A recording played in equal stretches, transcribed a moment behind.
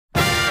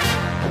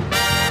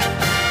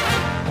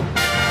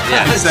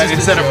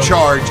Instead of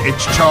charge,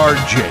 it's charge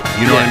it.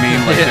 You know what I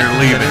mean? Like they're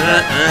leaving.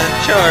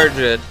 Charge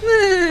it.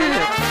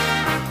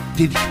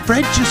 Did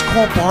Fred just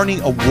call Barney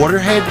a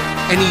waterhead?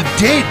 And he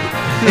did.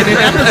 In an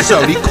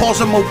episode, he calls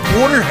him a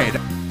waterhead.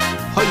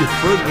 Hiya,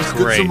 Fred. Let's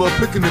get some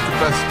picnic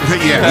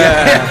baskets.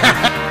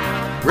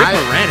 Yeah. Rick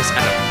Moranis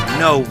out of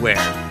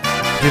nowhere.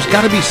 There's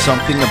got to be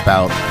something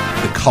about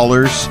the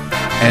colors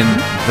and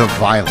the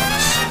violence.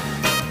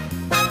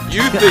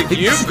 You think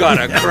you've got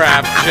a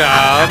crap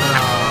job?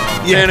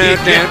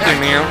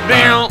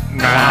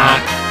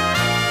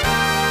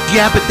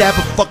 Yabba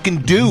dabba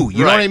fucking do. You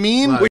know what I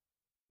mean?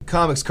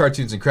 Comics,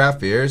 cartoons, and craft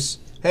beers.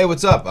 Hey,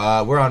 what's up?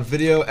 We're on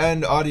video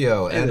and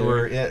audio, and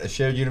we're at a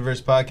Shared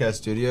Universe podcast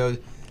studio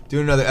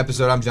doing another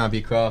episode. I'm John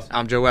B. Croft.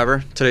 I'm Joe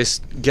Weber. Today's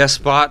guest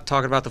spot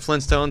talking about the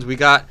Flintstones. We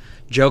got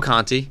Joe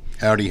Conti.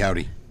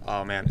 Howdy.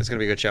 Oh, man, it's going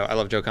to be a good show. I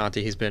love Joe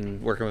Conti. He's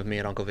been working with me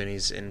at Uncle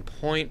Vinny's in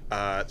Point.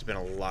 It's been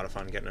a lot of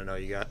fun getting to know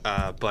you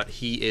guys. But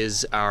he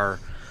is our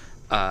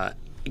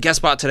guest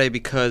spot today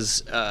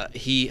because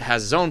he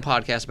has his own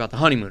podcast about the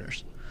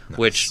Honeymooners,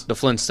 which the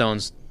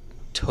Flintstones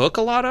took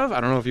a lot of. I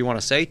don't know if you want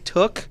to say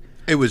took.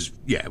 It was.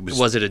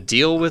 Was it a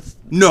deal with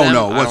No, them?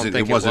 it wasn't.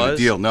 It wasn't a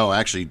deal. No,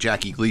 actually,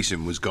 Jackie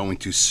Gleason was going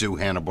to sue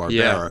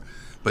Hanna-Barbera,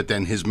 but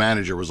then his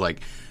manager was like,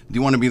 do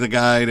you want to be the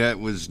guy that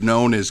was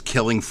known as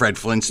killing Fred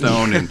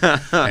Flintstone?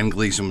 And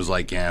Gleason was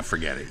like, yeah,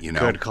 forget it, you know.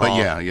 Good call. But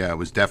yeah, it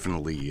was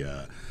definitely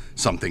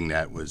something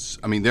that was.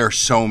 I mean, there are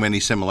so many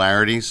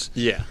similarities.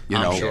 Yeah, you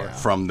know, sure.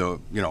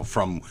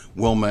 from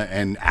Wilma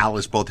and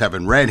Alice both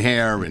having red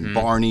hair, and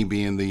Barney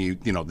being the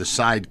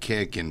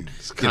sidekick, and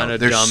It's kind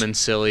of dumb and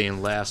silly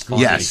and laughs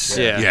funny. Yes,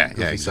 yeah,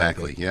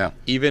 exactly, yeah.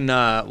 Even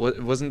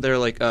wasn't there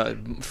like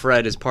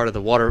Fred is part of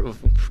the water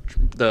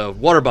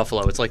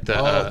buffalo? It's like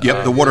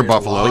the the water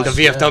buffalo, like the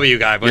VFW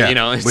guy,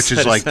 but which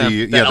is like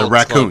the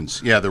raccoons,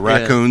 the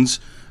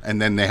raccoons. And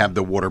then they have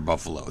the water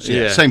buffaloes.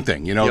 Yeah, same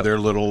thing. You know, their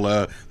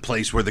little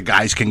place where the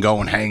guys can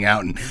go and hang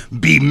out and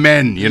be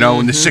men, you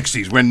know, in the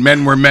 60s when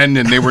men were men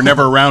and they were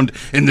never around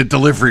in the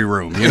delivery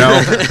room, you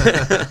know?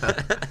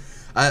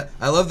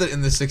 I love that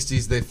in the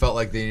 60s they felt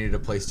like they needed a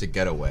place to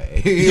get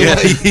away.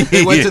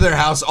 They went to their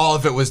house, all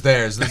of it was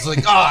theirs. It's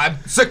like, I'm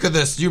sick of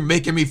this. You're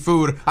making me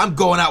food. I'm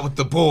going out with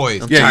the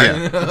boys. I'm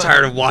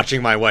tired of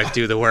watching my wife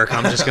do the work.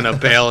 I'm just going to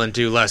bail and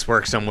do less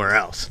work somewhere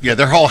else. Yeah,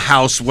 their whole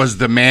house was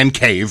the man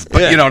cave, but,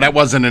 that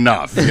wasn't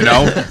enough, you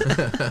know?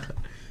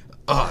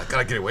 I got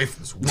to get away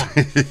from this woman.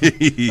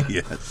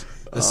 Yes.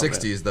 The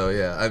 60s, though,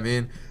 yeah. I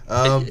mean...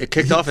 it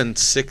kicked off in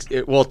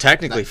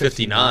technically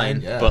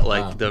 59, but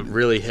like the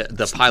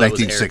pilot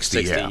was aired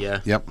 60, yeah.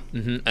 Yep.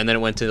 And then it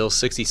went to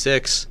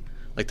 66.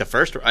 Like the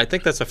first, I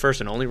think that's the first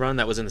and only run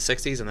that was in the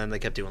 60s, and then they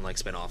kept doing like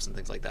spin-offs and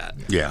things like that.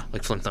 Yeah.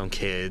 Like Flintstone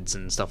Kids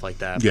and stuff like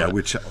that. Yeah,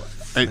 which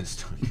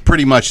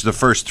pretty much the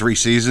first 3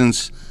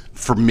 seasons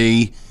for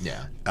me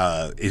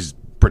is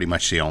pretty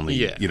much the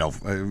only,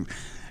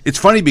 it's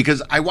funny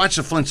because I watched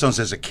the Flintstones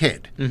as a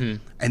kid,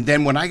 and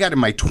then when I got in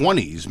my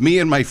 20s, me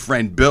and my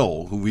friend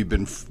Bill, who we've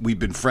been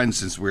friends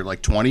since we were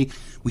like 20,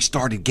 we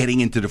started getting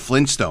into the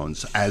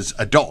Flintstones as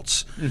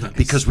adults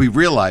because we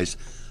realized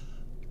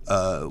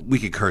we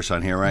could curse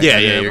on here, right? Yeah,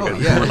 you're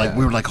good.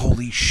 We were like,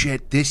 holy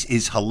shit, this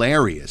is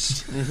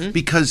hilarious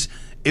because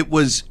it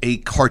was a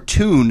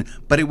cartoon,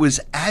 but it was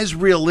as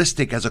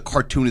realistic as a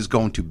cartoon is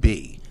going to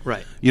be.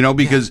 Right. You know,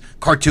 because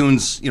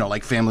cartoons,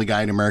 like Family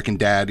Guy and American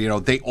Dad,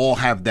 they all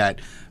have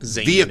that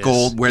zaniness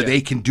vehicle where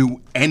they can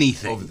do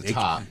anything. Over the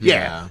top.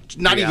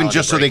 Not even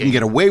just so they can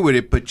get away with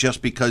it, but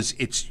just because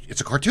it's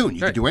a cartoon.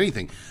 You can do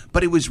anything.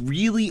 But it was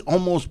really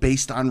almost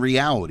based on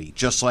reality,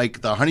 just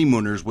like the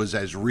Honeymooners was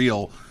as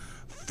real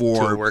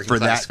for working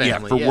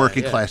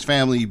class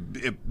family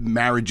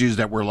marriages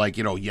that were like,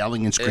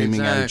 yelling and screaming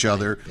at each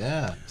other.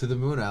 Yeah, to the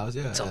moon hours,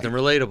 Something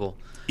relatable.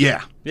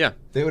 Yeah. Yeah.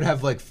 They would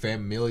have like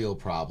familial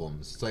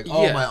problems. It's like,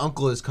 my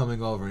uncle is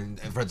coming over, and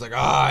Fred's like,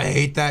 I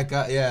hate that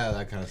guy. Yeah,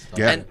 that kind of stuff.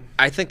 Yeah. And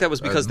I think that was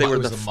because it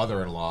was the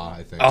mother-in-law,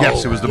 I think.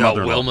 Yes, it was the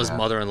mother-in-law. Wilma's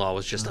mother-in-law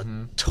was just a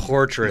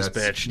torturous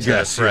bitch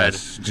to Fred.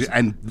 Yes.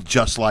 And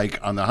just like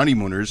on the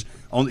Honeymooners,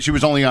 she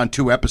was only on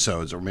 2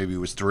 episodes, or maybe it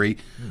was 3.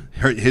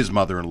 His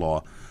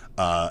mother-in-law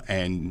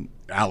and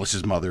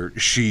Alice's mother,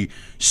 she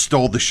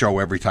stole the show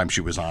every time she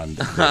was on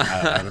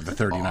out of the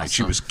 30 nights.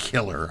 She was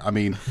killer. I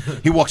mean,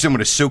 he walks in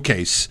with a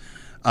suitcase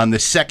on the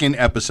second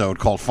episode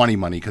called Funny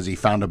Money because he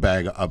found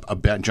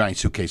a giant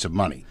suitcase of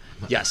money.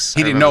 Yes.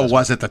 He didn't know it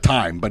was at the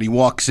time, but he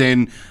walks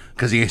in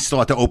because he still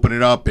had to open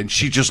it up, and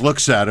she just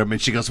looks at him and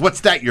she goes,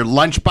 "What's that, your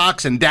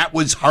lunchbox?" And that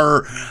was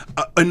her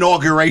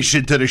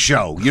inauguration to the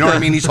show. You know what I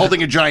mean? He's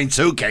holding a giant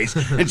suitcase,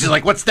 and she's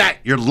like, "What's that,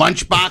 your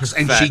lunchbox?"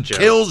 And she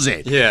kills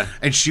it. Yeah.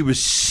 And she was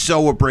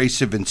so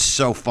abrasive and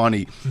so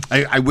funny.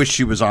 I wish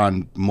she was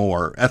on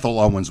more. Ethel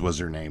Owens was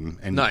her name.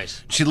 And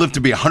nice. She lived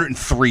to be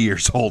 103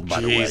 years old,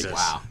 by the way.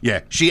 Wow.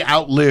 Yeah. She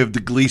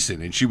outlived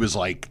Gleason, and she was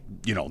like,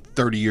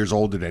 30 years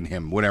older than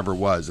him, whatever it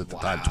was at the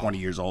time, 20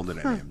 years older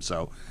than him.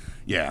 So,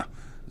 yeah.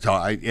 So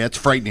it's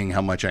frightening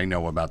how much I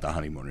know about the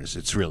Honeymooners.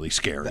 It's really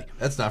scary.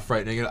 That's not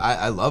frightening.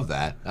 I love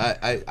that.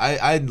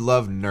 I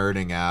love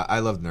nerding out. I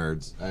love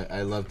nerds.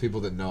 I love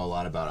people that know a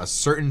lot about a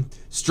certain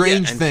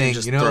strange thing.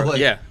 You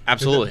know,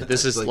 absolutely.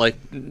 This is like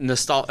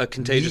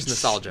contagious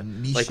nostalgia.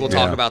 Like we'll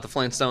talk about the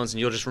Flintstones, and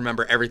you'll just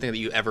remember everything that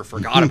you ever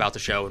forgot about the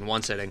show in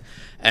one sitting.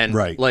 And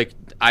like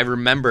I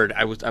remembered,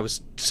 I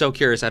was so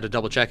curious. I had to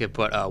double check it,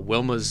 but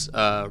Wilma's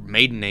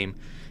maiden name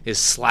is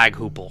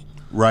Slaghoople.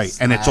 Right,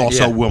 and it's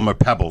also Wilma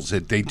Pebbles.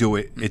 They do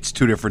it. It's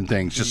two different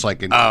things, just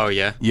like in. Oh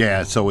yeah.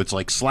 Yeah, so it's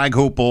like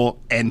Slaghoople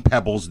and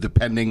Pebbles,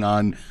 depending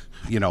on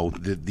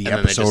the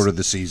episode or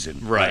the season.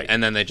 Right,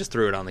 and then they just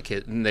threw it on the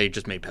kid, and they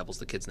just made Pebbles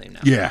the kid's name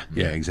now. Yeah,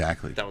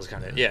 exactly. That was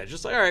kind of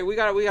just like, all right, we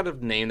got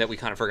a name that we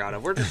kind of forgot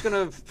of. We're just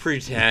gonna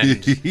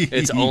pretend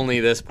it's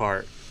only this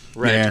part.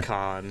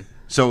 Redcon. Yeah.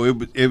 So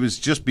it was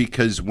just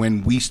because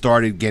when we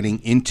started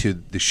getting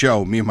into the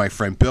show, me and my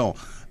friend Bill,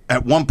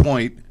 at one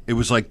point. It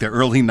was like the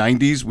early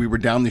 90s. We were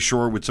down the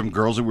shore with some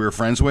girls that we were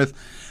friends with,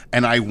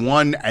 and I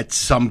won at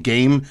some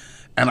game,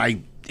 and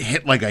I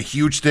hit like a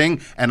huge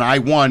thing, and I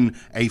won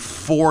a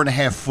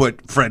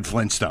 4.5-foot Fred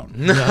Flintstone.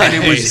 Nice.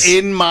 And it was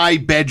in my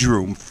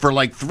bedroom for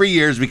like 3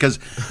 years because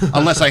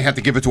unless I had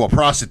to give it to a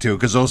prostitute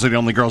because those are the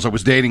only girls I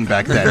was dating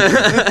back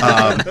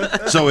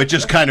then. So it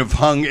just kind of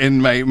hung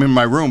in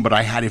my room, but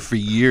I had it for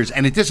years,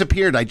 and it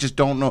disappeared. I just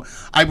don't know.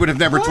 I would have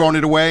never thrown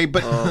it away,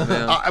 but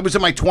I was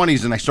in my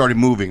 20s and I started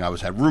moving. I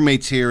had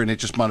roommates here, and it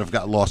just might have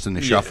got lost in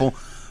the shuffle.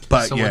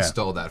 But someone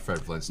stole that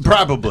Fred Flintstone.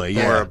 Probably,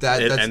 yeah. Or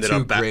that's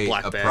too great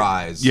a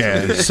prize.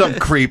 Yeah, some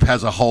creep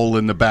has a hole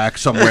in the back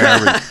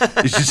somewhere.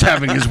 He's just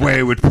having his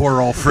way with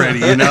poor old Freddy,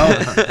 you know?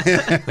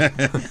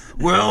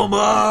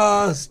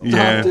 Wilma, stop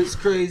this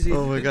crazy.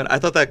 Oh, my God. I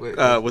thought that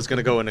was going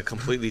to go in a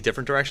completely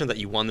different direction, that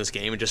you won this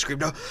game and just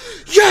screamed out,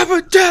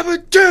 yabba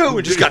dabba doo,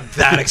 and just got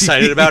that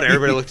excited about it.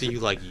 Everybody looked at you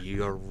like,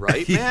 you're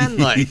right, man?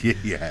 Like,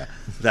 yeah.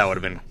 That would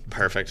have been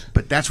perfect.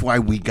 But that's why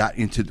we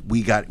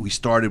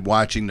started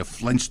watching the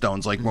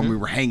Flintstones like when we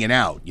were hanging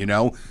out, you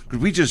know?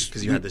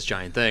 Because you had this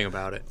giant thing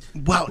about it.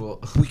 Well,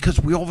 because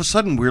we all of a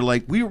sudden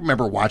we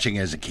remember watching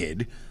as a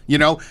kid, you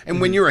know? And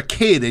when you're a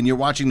kid and you're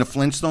watching the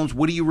Flintstones,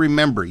 what do you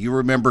remember? You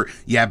remember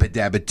Yabba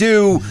Dabba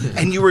Doo,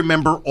 and you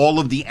remember all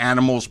of the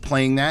animals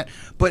playing that.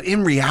 But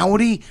in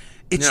reality,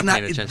 it's not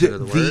paying attention to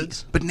the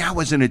words. But now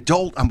as an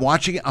adult, I'm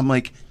watching it, I'm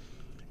like,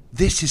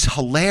 this is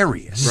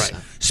hilarious.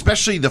 Right.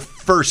 Especially the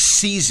first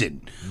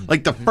season.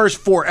 Like the first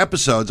 4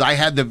 episodes, I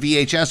had the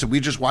VHS and we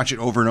just watch it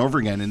over and over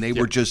again. And they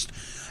were just,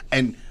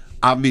 and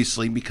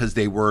obviously because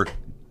they were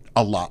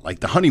a lot like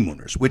the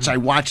Honeymooners, which I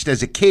watched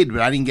as a kid, but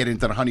I didn't get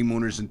into the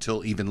Honeymooners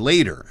until even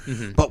later.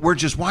 But we're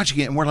just watching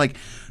it and we're like,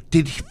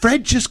 did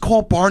Fred just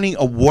call Barney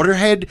a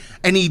waterhead?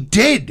 And he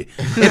did.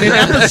 In an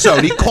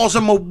episode, he calls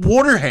him a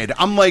waterhead.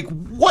 I'm like,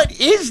 what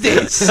is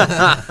this?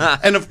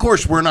 And of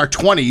course, we're in our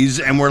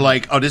 20s, and we're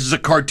like, oh, this is a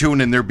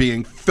cartoon, and they're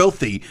being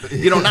filthy.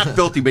 You know, not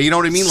filthy, but you know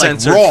what I mean? Like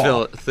Censored raw.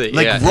 Filthy.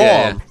 Like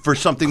raw for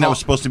something that was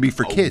supposed to be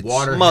for kids.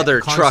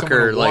 Mother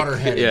trucker.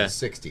 Waterhead in the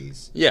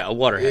 60s. Yeah, a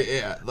waterhead.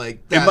 Yeah, like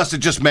it must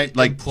have just meant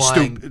like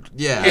stupid.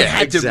 Yeah, it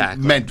had to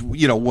meant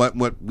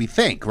what we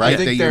think, right? I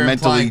think they're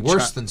mentally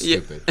worse than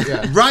stupid.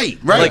 Yeah.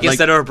 Right. Like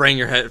instead of our brain,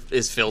 your head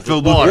is filled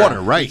with water.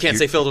 Right. You can't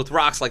say filled with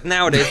rocks like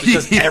nowadays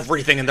because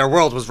everything in their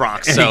world was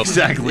rocks. So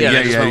exactly.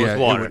 With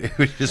water. It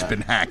would just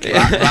been hacked.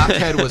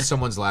 Rockhead was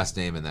someone's last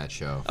name in that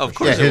show. Of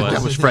course, it was.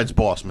 That was Fred's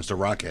boss, Mr.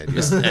 Rockhead.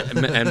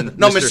 And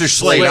no, Mr.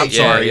 Slade. I'm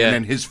sorry. And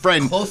then his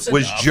friend was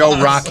Joe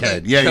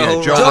Rockhead.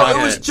 Joe Rockhead.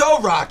 It was Joe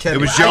Rockhead. It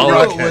was Joe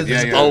Rockhead.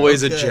 There's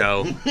always a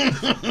Joe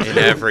in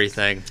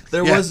everything.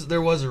 There was a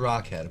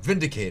Rockhead.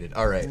 Vindicated.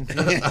 All right.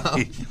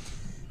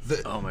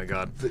 Oh my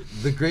God.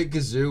 The Great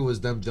Gazoo was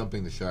them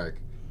jumping the shark.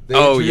 An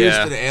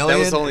alien. That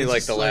was only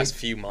like the last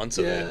few months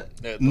of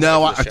it.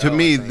 No, to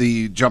me,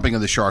 the jumping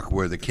of the shark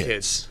were the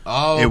kids.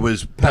 Oh, it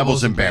was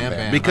Pebbles and Bam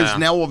Bam. Because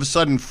now all of a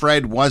sudden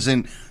Fred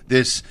wasn't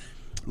this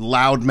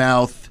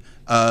loudmouth.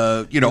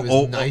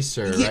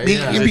 Nicer, right?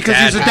 Because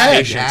he's a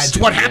dad. It's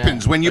what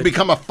happens when you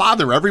become a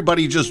father.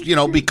 Everybody just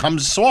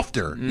becomes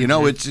softer. You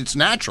know, it's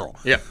natural.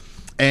 Yeah.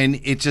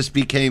 And it just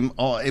became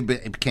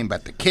it became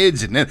about the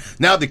kids, and then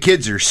now the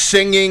kids are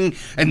singing,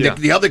 and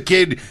the other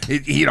kid,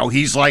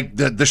 he's like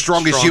the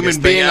strongest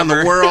human being in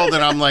the world,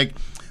 and I'm like,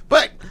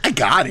 but I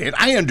got it,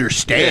 I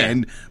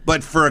understand. Yeah.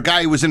 But for a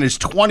guy who was in his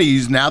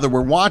 20s, now that we're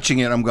watching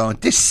it, I'm going,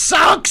 this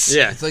sucks.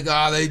 Yeah, it's like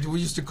we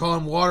used to call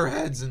them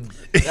waterheads, and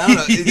I don't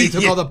know, they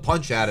took all the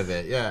punch out of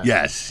it. Yeah.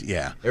 Yes.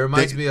 Yeah. It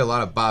reminds me a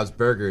lot of Bob's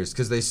Burgers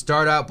because they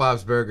start out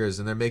Bob's Burgers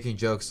and they're making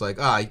jokes like,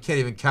 you can't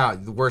even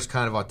count, the worst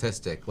kind of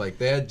autistic. Like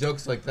they had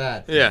jokes like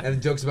that. Yeah.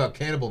 And jokes about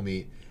cannibal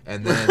meat.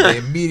 And then they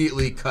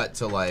immediately cut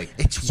to like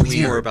it's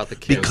weird more about the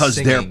kids because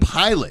singing. Their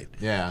pilot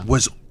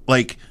was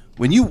like.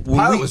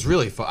 Pilot was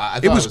really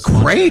fun. It was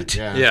great.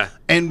 Yeah.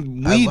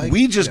 And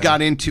we just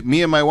got into,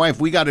 me and my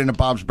wife, we got into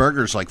Bob's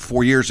Burgers like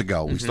 4 years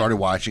ago. We started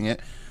watching it.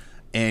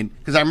 And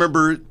because I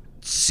remember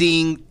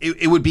seeing,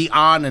 it would be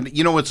on, and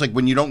it's like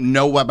when you don't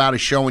know about a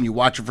show and you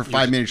watch it for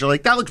 5 minutes, you're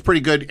like, that looks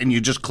pretty good. And you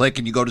just click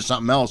and you go to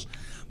something else.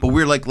 But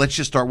we were like, let's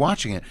just start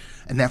watching it.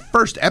 And that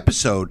first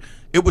episode,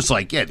 it was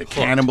like, the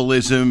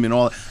cannibalism and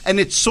all. And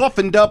it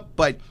softened up,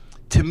 but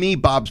to me,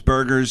 Bob's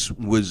Burgers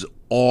was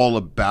all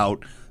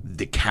about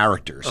the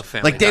characters.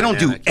 Like, they don't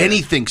do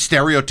anything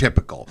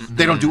stereotypical. Mm-hmm.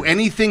 They don't do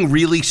anything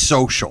really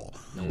social,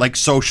 like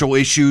social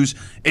issues.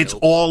 It's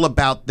all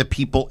about the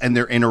people and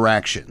their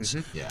interactions.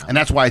 Mm-hmm. Yeah. And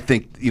that's why I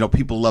think,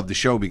 people love the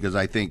show, because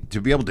I think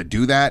to be able to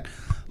do that,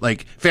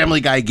 like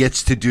Family Guy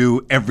gets to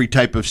do every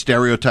type of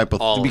stereotype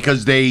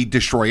because they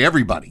destroy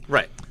everybody.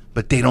 Right.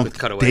 But they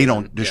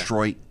don't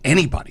destroy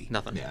anybody.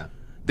 Nothing. Yeah.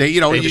 They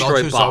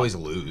destroy Bob. Always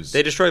lose.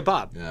 They destroy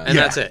Bob. Yeah. And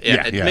that's it.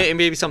 Yeah.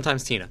 Maybe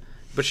sometimes Tina.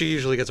 But she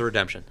usually gets a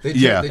redemption. They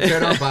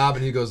turn on Bob,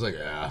 and he goes like,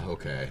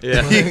 okay.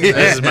 Yeah,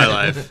 this is my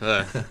life.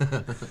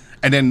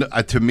 And then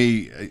to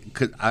me,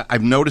 cause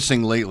I'm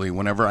noticing lately,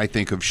 whenever I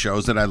think of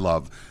shows that I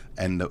love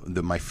and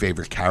my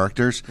favorite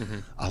characters,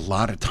 a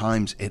lot of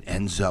times it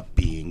ends up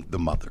being the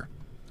mother.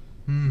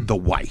 The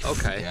wife.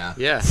 Okay.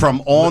 Yeah.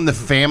 From All in the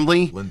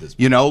Family,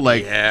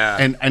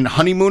 and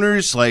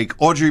Honeymooners, like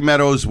Audrey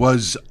Meadows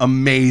was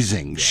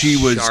amazing. Yeah.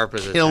 She was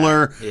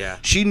killer. Yeah.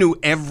 She knew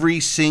every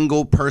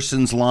single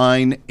person's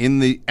line in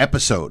the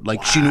episode.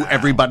 Like she knew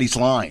everybody's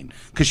line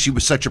because she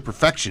was such a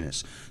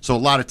perfectionist. So a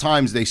lot of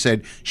times they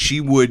said she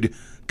would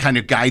kind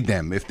of guide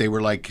them if they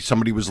were like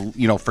somebody was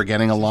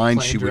forgetting a line.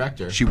 She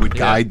would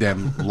guide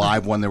them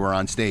live when they were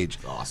on stage.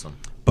 Awesome.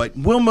 But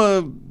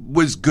Wilma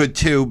was good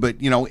too, but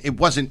it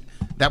wasn't.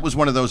 That was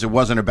one of those. It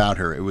wasn't about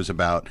her. It was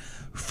about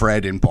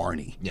Fred and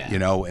Barney.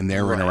 And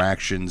their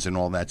interactions and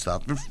all that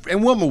stuff.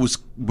 And Wilma was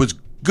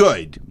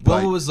good.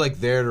 Wilma was like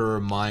there to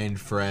remind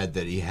Fred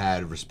that he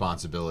had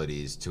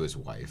responsibilities to his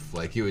wife.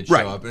 Like he would show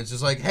up, and it's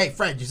just like, "Hey,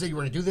 Fred, you said you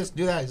were going to do this,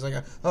 do that." He's like,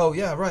 "Oh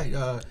yeah, right."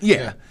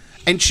 Yeah.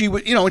 And she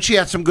would, and she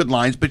had some good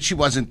lines, but she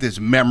wasn't this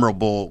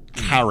memorable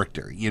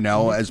character,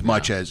 as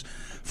much as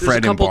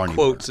Fred and Barney. There's a couple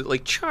quotes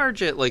like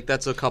 "charge it," like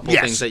that's a couple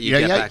things that you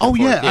get back. Oh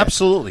yeah,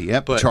 absolutely.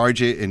 Yep, but,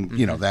 charge it, and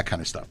that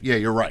kind of stuff. Yeah,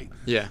 you're right.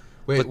 Yeah.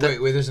 Wait.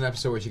 There's an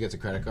episode where she gets a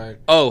credit card.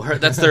 Oh,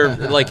 that's their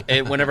like.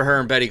 Whenever her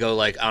and Betty go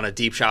like on a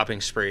deep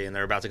shopping spree, and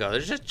they're about to go, they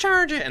just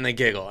charge it, and they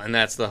giggle, and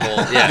that's the whole.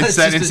 Yeah.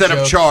 instead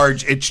of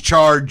charge, it's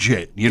charge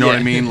it. You know what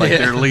I mean? Like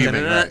they're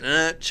leaving.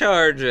 Right?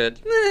 Charge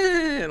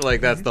it. Like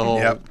that's the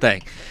whole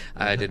thing.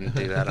 I didn't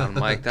do that on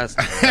mic. That's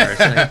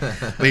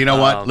embarrassing. But you know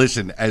what?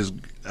 Listen, as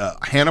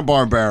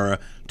Hanna-Barbera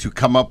to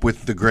come up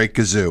with the Great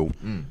Gazoo,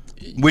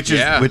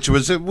 which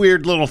was a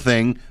weird little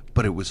thing,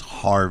 but it was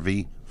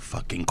Harvey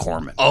fucking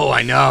Korman. Oh,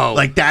 I know.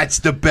 Like that's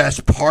the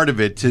best part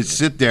of it, to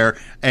sit there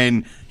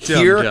and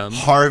hear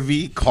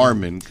Harvey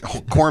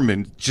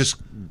Korman just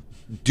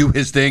do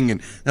his thing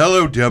and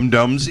hello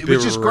dum-dums. It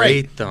was just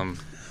great. Them.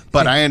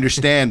 But I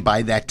understand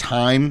by that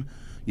time,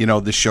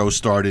 the show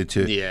started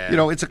to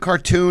it's a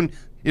cartoon.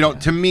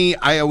 To me,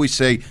 I always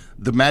say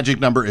the magic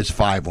number is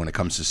 5 when it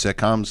comes to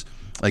sitcoms.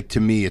 Like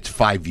to me, it's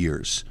 5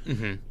 years.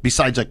 Mm-hmm.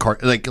 Besides,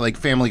 like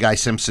Family Guy,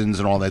 Simpsons,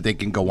 and all that, they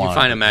can go on. You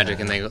find a magic,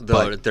 and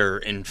they're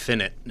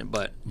infinite.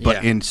 But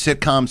in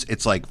sitcoms,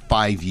 it's like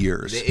 5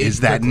 years is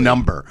that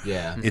number.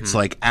 Yeah, it's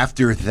like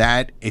after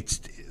that,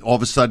 it's all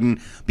of a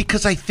sudden,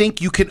 because I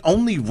think you can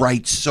only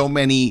write so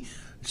many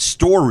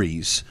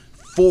stories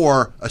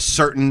for a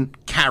certain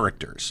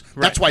characters.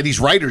 Right. That's why these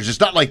writers, it's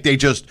not like they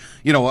just,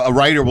 a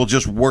writer will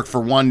just work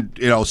for one,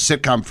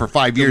 sitcom for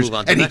 5 years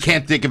and he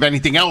can't think of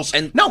anything else.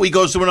 And no, he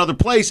goes to another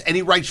place and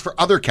he writes for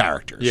other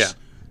characters. Yeah.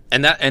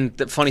 And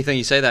the funny thing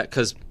you say that,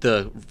 because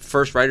the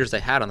first writers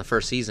they had on the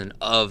first season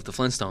of the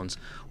Flintstones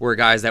were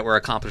guys that were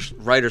accomplished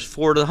writers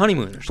for the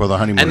Honeymooners.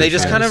 And they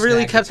just kind of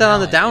really kept that on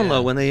the down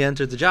low when they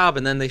entered the job,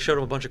 and then they showed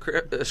them a bunch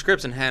of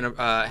scripts, and Hanna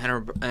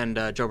and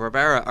Joe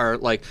Barbera are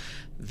like,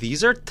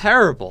 these are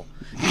terrible.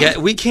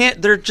 We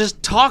can't. They're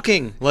just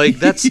talking. Like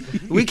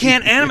we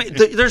can't animate.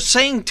 They're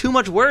saying too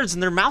much words,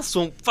 and their mouths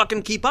won't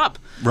fucking keep up.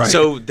 Right.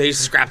 So they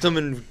scrapped them,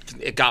 and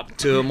it got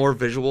to a more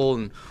visual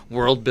and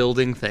world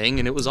building thing,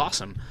 and it was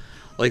awesome.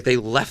 Like they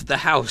left the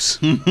house.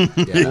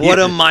 What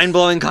a mind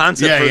blowing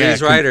concept for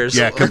these writers.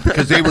 Yeah,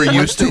 because they were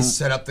used to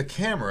set up the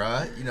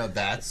camera.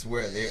 That's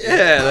where they.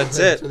 That's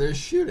it. That's where they're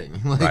shooting.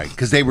 Right,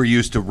 because they were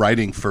used to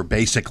writing for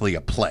basically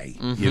a play.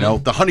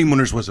 Mm-hmm. The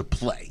Honeymooners was a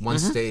play. One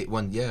state,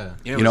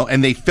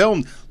 and they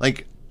filmed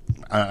like.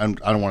 I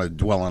don't want to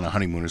dwell on the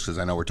Honeymooners because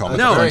I know we're talking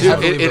about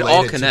it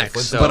all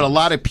connects. So. But a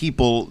lot of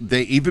people,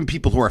 even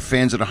people who are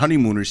fans of the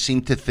Honeymooners,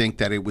 seem to think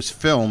that it was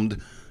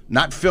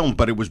not filmed,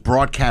 but it was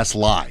broadcast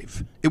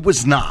live. It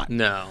was not.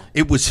 No.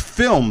 It was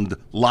filmed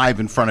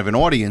live in front of an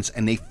audience,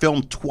 and they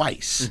filmed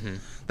twice. Mm-hmm.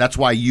 That's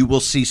why you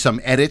will see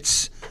some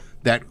edits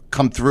that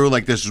come through.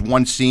 Like there's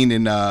one scene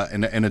in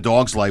A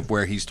Dog's Life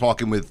where he's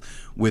talking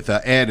with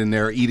Ed, and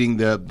they're eating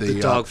the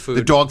dog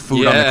food, on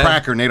the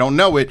cracker, and they don't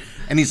know it.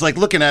 And he's like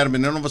looking at him,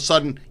 and then all of a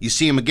sudden you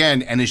see him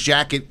again, and his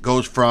jacket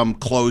goes from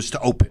closed to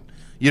open.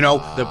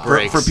 The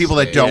breaks. For people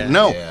that don't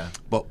know. Yeah.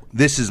 But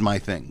this is my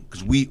thing,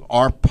 because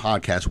our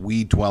podcast,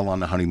 we dwell on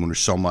the Honeymooners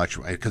so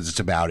much because it's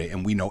about it,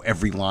 and we know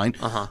every line.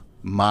 Uh-huh.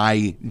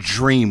 My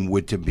dream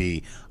would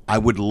be, I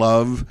would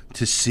love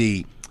to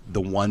see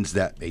the ones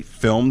that they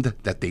filmed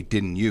that they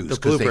didn't use. The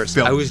bloopers.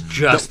 They I was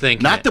just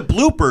thinking not the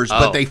bloopers,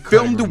 but they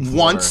filmed Room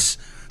once.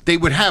 They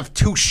would have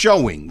 2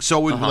 showings, so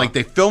like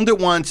they filmed it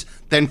once,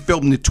 then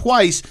filmed it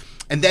twice,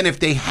 and then if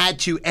they had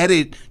to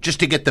edit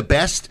just to get the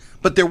best.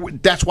 But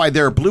that's why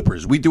there are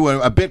bloopers. We do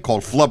a bit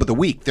called Flub of the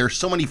Week. There's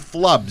so many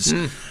flubs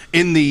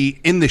in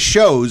the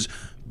shows,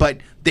 but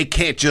they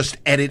can't just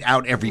edit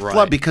out every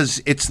flub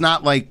because it's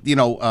not like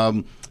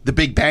The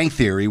Big Bang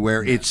Theory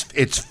where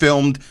it's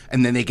filmed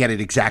and then they get it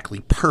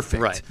exactly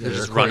perfect. Right. They're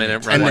just running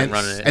it, and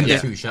then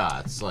 2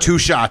 shots. Like, 2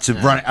 shots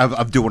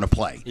of doing a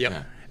play. Yep.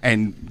 Yeah.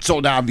 And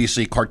so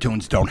obviously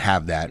cartoons don't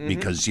have that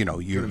because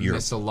you're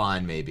miss a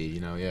line maybe.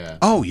 Yeah.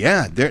 Oh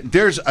yeah,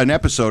 there's an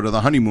episode of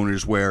The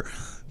Honeymooners where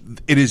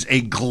it is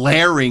a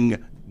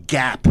glaring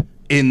gap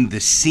in the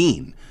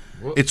scene.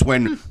 It's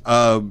when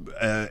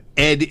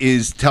Ed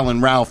is telling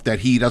Ralph that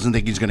he doesn't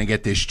think he's going to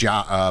get this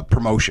job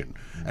promotion,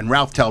 and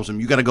Ralph tells him,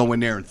 "You got to go in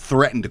there and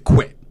threaten to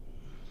quit."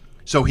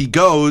 So he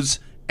goes.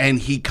 And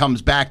he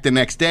comes back the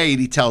next day and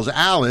he tells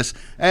Alice,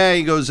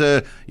 he goes,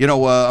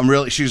 I'm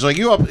really, she's like,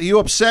 you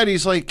upset?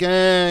 He's like,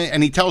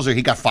 and he tells her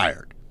he got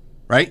fired,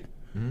 right?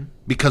 Mm-hmm.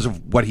 Because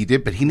of what he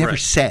did, but he never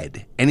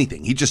said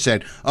anything. He just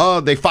said, oh,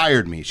 they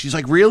fired me. She's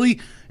like,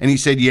 really? And he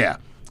said, yeah.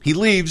 He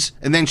leaves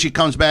and then she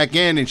comes back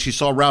in and she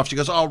saw Ralph. She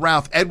goes, oh,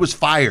 Ralph, Ed was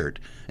fired.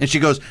 And she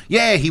goes,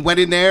 yeah, he went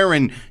in there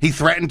and he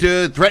threatened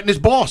his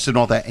boss and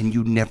all that. And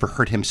you never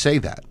heard him say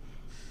that.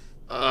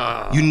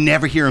 You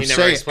never hear him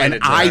say it, and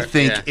I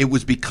think it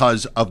was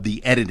because of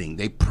the editing.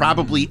 They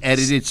probably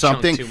edited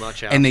something,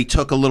 and they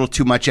took a little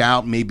too much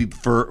out, maybe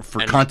for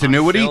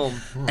continuity.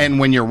 And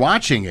when you're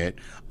watching it,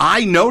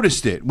 I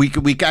noticed it. We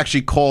could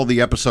actually call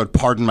the episode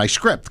 "Pardon My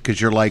Script" because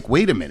you're like,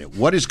 wait a minute,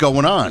 what is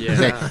going on?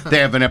 Yeah. They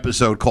have an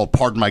episode called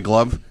 "Pardon My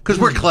Glove" because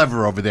we're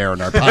clever over there in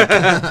our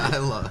podcast. I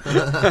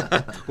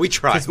love. We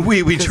try.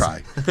 We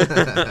try,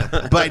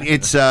 but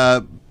it's.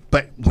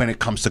 But when it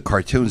comes to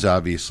cartoons,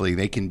 obviously,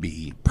 they can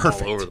be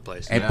perfect. All over the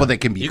place. But they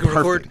can be perfect.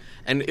 Record,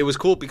 and it was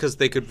cool because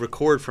they could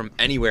record from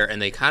anywhere,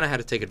 and they kind of had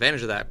to take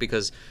advantage of that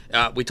because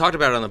we talked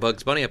about it on the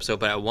Bugs Bunny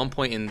episode, but at one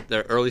point in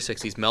the early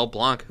 60s, Mel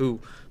Blanc, who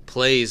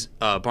plays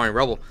Barney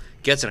Rubble,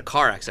 gets in a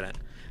car accident,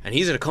 and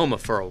he's in a coma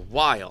for a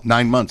while.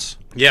 9 months.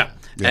 Yeah.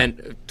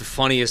 And the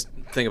funniest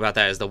thing about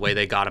that is the way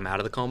they got him out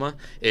of the coma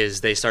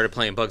is they started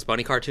playing Bugs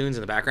Bunny cartoons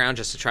in the background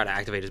just to try to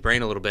activate his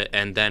brain a little bit,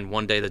 and then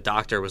one day the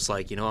doctor was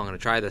like, I'm going to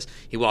try this.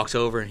 He walks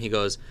over and he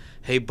goes,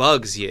 hey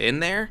Bugs, you in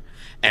there?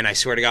 And I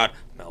swear to God,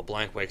 Mel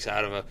Blanc wakes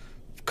out of a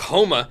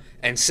coma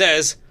and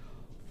says,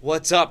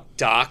 what's up,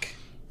 Doc?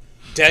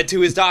 Dead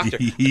to his doctor.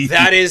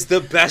 That is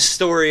the best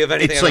story of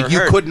anything It's I've like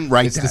ever heard. You couldn't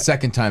write It's that. the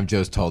second time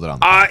Joe's told it on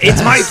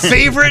It's my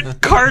favorite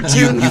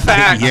cartoon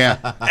fact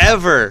Yeah.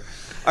 ever.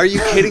 Are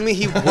you kidding me?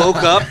 He woke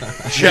up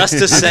just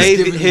to say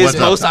his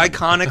most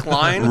iconic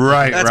line?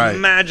 Right, That's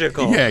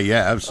magical.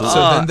 Yeah, absolutely.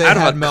 So then they out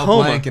of had a Mel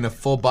coma. Blanc in a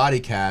full body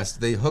cast.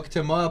 They hooked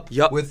him up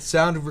with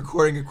sound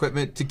recording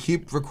equipment to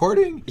keep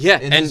recording. Yeah,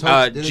 in and his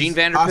in Gene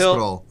his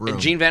hospital Vanderpilt, room.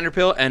 Gene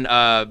Vanderpilt, and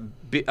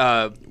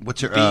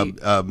What's her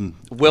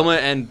Wilma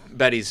and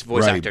Betty's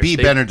voice actors. B.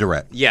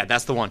 Benaderet. Yeah,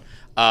 that's the one.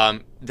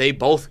 They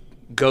both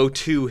go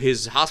to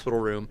his hospital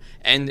room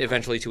and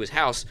eventually to his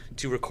house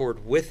to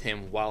record with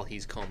him while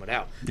he's combed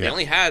out. They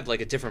only had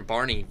like a different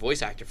Barney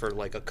voice actor for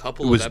like a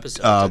couple of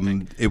episodes. I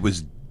think. It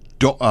was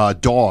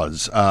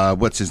Dawes.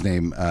 What's his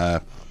name?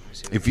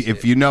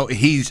 If you know,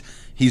 he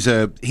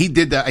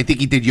did that. I think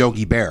he did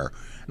Yogi Bear.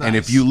 Nice. And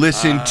if you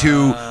listen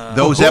to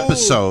those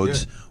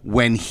episodes. Yeah.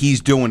 When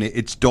he's doing it,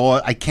 it's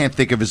Dawes. I can't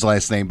think of his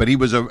last name, but he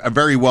was a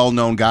very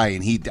well-known guy,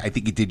 and I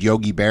think he did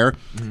Yogi Bear.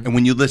 Mm-hmm. And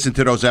when you listen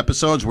to those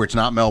episodes where it's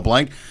not Mel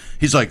Blanc,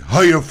 he's like,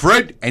 "Hiya,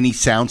 Fred," and he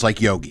sounds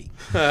like Yogi.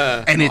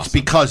 And it's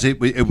because it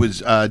was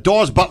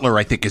Dawes Butler,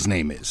 I think his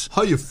name is.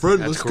 Hiya, Fred.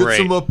 Let's get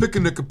some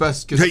picnic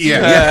baskets.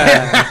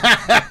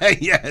 Yeah.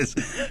 Yes.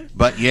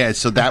 But yeah,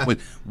 so that was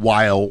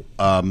while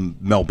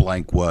Mel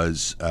Blanc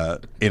was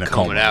in a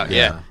coma. Out,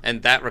 yeah.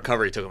 And that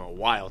recovery took him a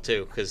while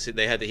too, because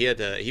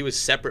he was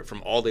separate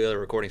from all the other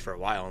recordings for a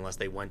while, unless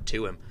they went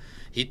to him.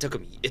 It took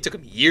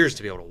him years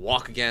to be able to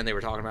walk again. They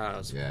were talking about it. It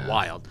was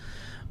wild.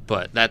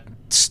 But that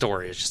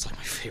story is just like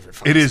my favorite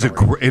fucking story.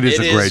 It is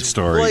a great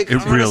story. Like, it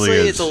honestly, really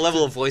is. It's a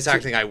level of voice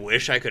acting I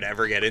wish I could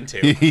ever get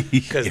into.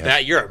 Because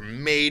you're a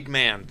made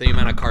man. The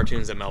amount of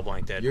cartoons that Mel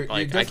Blanc did. You're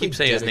I keep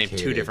saying his name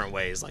 2 different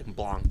ways, like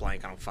Blanc, I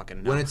don't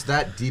fucking know. When it's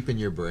that deep in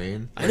your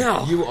brain, I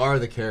know. You are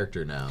the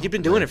character now. You've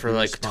been doing it for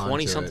like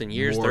 20-something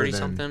years,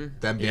 30-something.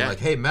 Them being like,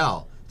 hey,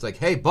 Mel. It's like,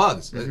 hey,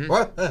 Bugs. Mm-hmm.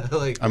 What?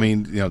 Like, I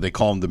mean, they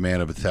call him the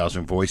man of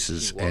 1,000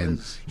 voices,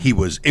 and it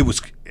was.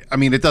 I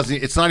mean,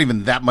 it's not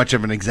even that much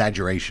of an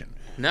exaggeration.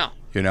 No.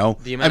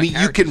 I mean,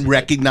 you can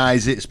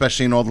recognize it,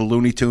 especially in all the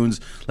Looney Tunes.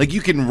 Like,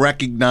 you can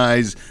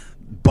recognize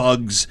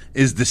Bugs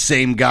is the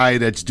same guy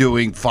that's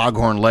doing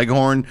Foghorn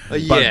Leghorn,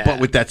 but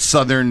with that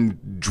southern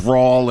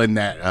drawl and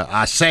that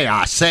I say.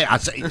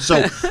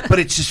 So, but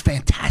it's just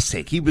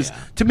fantastic. He was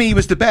to me, he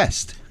was the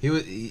best. He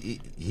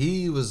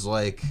was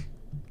like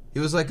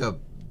a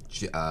what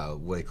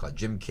do you call it?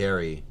 Jim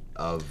Carrey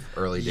of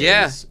early days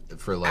Yeah,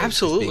 for like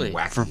absolutely. just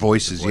being wacky For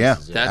voices, yeah.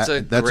 That's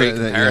a great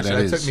comparison.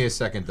 That took me a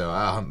second though.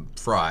 I'm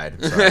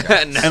fried. Sorry,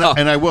 guys. No.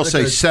 And I will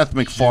say, Seth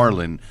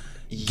MacFarlane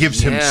gives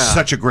him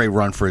such a great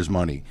run for his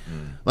money.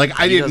 Like,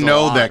 I didn't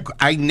know that.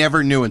 I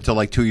never knew until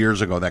like 2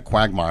 years ago that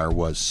Quagmire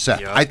was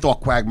Seth. Yep. I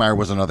thought Quagmire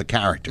was another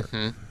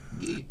character.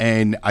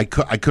 And I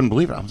couldn't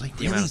believe it. I was like,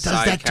 The really? amount He of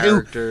does side that too?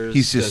 characters.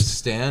 He's He does just.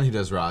 Stan. He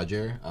does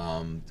Roger.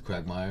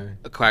 Quagmire.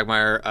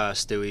 Quagmire,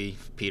 Stewie,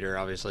 Peter,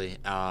 obviously.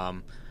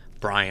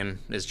 Brian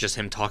is just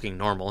him talking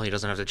normal. He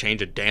doesn't have to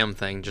change a damn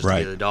thing just to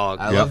Right. be the dog.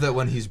 I love that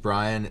when he's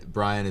Brian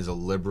is a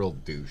liberal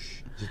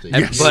douche. Just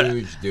a But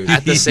huge douche.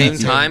 at the same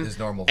His time,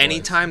 normal voice.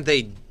 anytime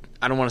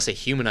I don't want to say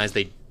humanize,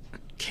 they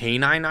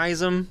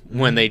caninize him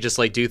when they just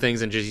like do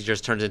things and he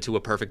just turns into a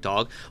perfect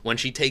dog. When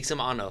she takes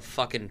him on a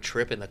fucking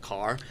trip in the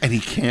car, And he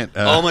can't.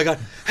 oh my god,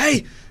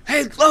 hey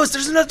Lois,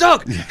 there's another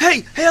dog.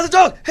 Hey other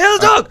dog,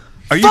 dog.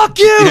 Are Fuck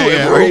you! Yeah,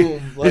 yeah. And Are you-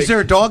 boom, like- is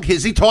there a dog?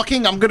 Is he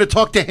talking? I'm going to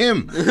talk to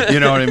him. You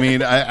know what I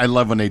mean? I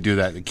love when they do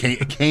that.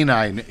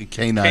 Canine him or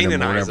Caninize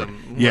whatever.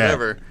 him, Yeah.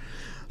 whatever.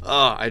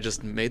 Oh, I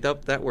just made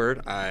up that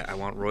word. I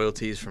want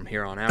royalties from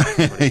here on out. I'm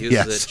going to use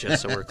Yes. it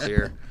just so we're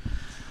clear.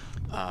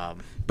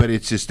 But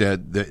it's just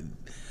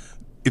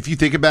if you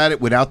think about it,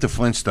 without the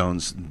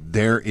Flintstones,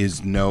 there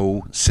is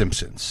no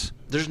Simpsons.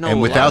 There's no and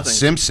lot without of things.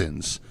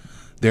 Simpsons,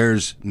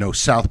 there's no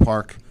South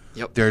Park.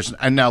 Yep.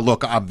 And now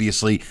look,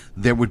 obviously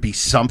there would be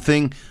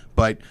something,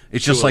 but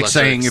it's just To a like lesser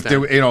saying if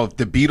there, extent. if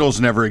the Beatles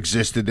never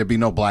existed, there'd be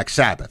no Black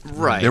Sabbath.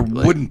 Right, There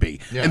like- wouldn't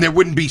be, and there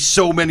wouldn't be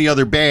so many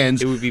other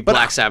bands. It would be But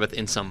Black Sabbath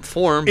in some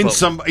form. in but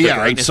some the in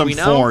greatness some we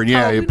know, form,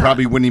 yeah, it not.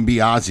 probably wouldn't even be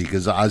Ozzy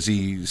because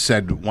Ozzy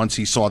said once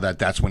he saw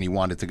that's when he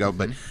wanted to go.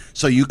 But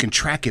so you can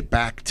track it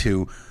back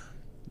to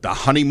the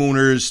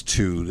Honeymooners,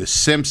 to the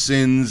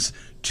Simpsons,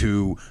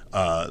 to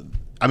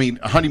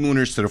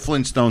Honeymooners, to the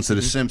Flintstones, to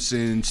the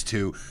Simpsons,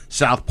 to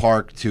South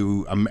Park,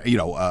 to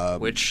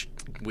Which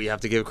we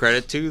have to give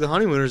credit to the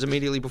Honeymooners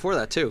immediately before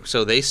that too.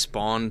 So they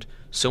spawned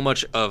so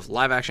much of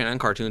live action and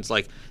cartoons,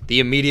 like the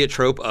immediate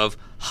trope of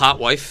hot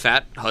wife,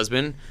 fat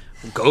husband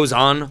goes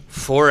on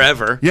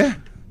forever. yeah,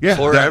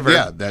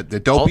 Forever. the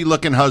dopey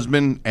looking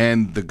husband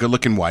and the good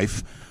looking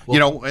wife.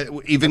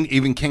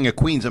 Even King of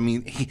Queens. I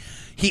mean,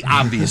 he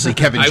obviously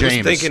Kevin I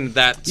James. was thinking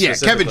that. Yeah, Kevin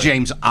specifically.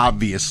 James,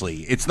 obviously.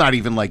 It's not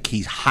even like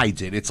he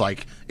hides it. It's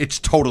like it's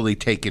totally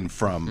taken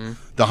from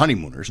the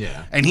Honeymooners.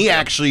 Yeah. And he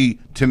actually,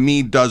 to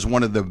me, does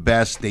one of the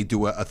best. They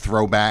do a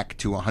throwback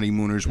to a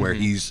Honeymooners where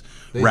he's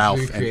They Ralph.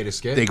 recreate and a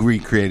skit? They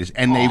recreate it.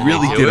 And they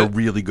really do did a it?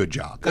 really good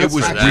job. That's it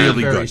was actually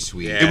really very good.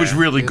 sweet. It was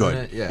really Isn't good.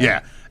 it? Yeah. Yeah.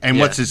 And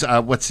Yeah.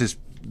 what's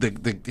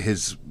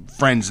his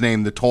friend's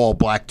name, the tall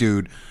black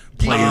dude,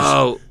 plays.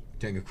 Oh,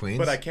 King of Queens.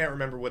 But I can't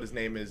remember what his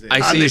name is.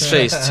 I see his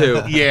face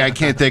too. Yeah, I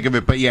can't think of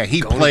it, but yeah,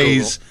 he to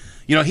plays.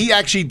 He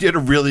actually did a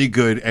really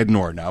good Ed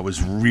Norton. I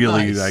was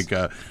really Nice.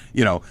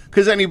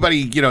 because anybody,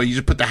 you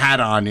just put the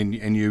hat on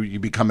and you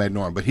become Ed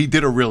Norton. But he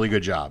did a really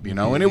good job,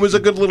 and it was a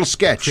good little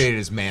sketch. created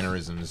his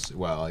mannerisms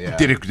well. Yeah.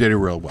 Did it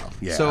real well.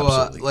 Yeah, So,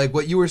 absolutely. like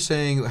what you were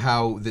saying,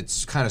 how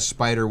that's kind of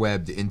spider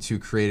webbed into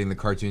creating the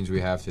cartoons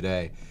we have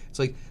today. It's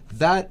like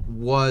that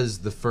was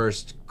the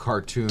first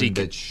cartoon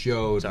Deacon. that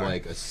showed Sorry.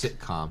 like a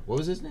sitcom. What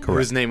was his name?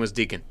 His name was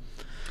Deacon.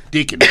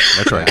 Deacon.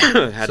 That's right.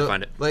 Had to So,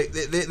 find it. Like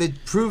they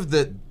proved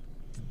that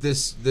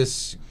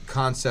this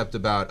concept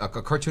about a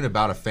cartoon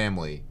about a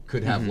family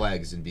could have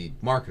legs and be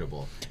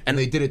marketable. And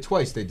they did it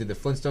twice. They did the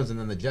Flintstones and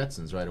then the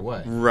Jetsons right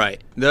away.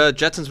 Right. The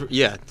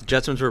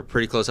Jetsons were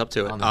pretty close up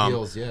to it. On the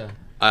heels, yeah.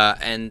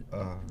 And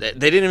they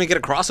didn't even get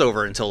a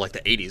crossover until like the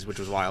 80s, which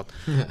was wild.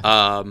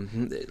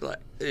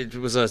 It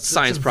was a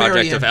science It's a very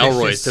project of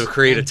Elroy's to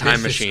create a time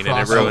ambitious machine, and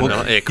it crossover.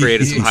 ruined. It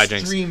created some The hijinks.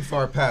 extreme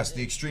far past,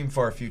 the extreme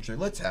far future.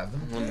 Let's have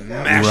them.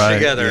 Mashed Right,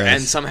 together, yes.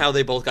 and somehow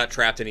they both got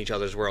trapped in each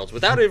other's worlds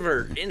without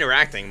ever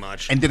interacting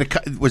much. And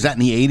was that in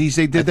the 80s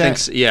they did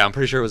that? Yeah, I'm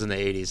pretty sure it was in the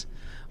 80s.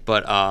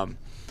 But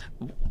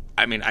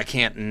I mean, I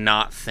can't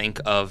not think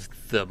of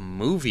the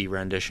movie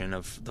rendition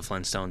of the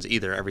Flintstones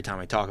either every time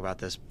I talk about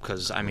this,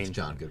 because I mean,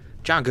 John Goodman.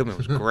 John Goodman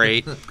was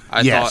great.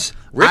 I Yes. thought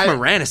Rick I-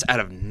 Moranis out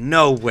of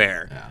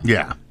nowhere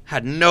Yeah.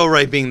 had no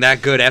right being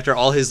that good after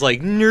all his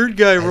like nerd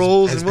guy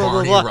roles as and blah blah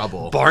Barney blah.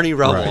 Rubble. Barney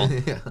Rubble,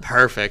 Right.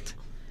 perfect.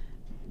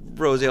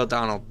 Rosie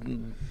O'Donnell,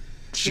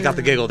 she got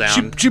the giggle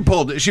down. She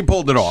pulled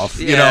it off,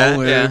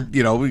 Yeah,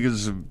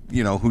 because of,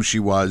 who she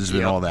was and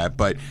Yep. all that.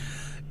 But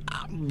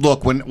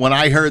look, when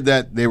I heard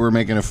that they were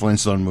making a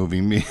Flintstone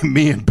movie,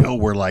 me and Bill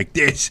were like,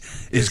 "This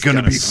is going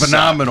to gonna be suck.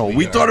 phenomenal."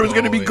 We thought it was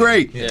going to be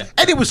great, Yeah.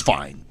 and it was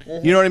fine.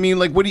 You know what I mean?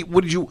 Like, what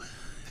did you?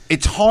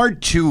 It's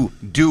hard to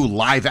do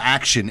live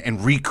action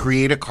and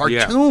recreate a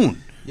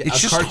cartoon. Yeah, It's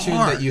a just cartoon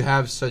hard. that you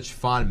have such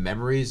fond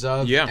memories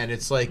of. Yeah. And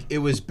it's like it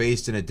was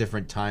based in a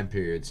different time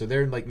period. So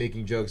they're like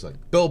making jokes like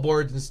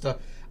billboards and stuff.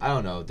 I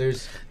don't know.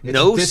 It's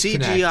No a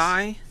disconnect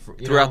CGI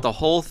you throughout know? the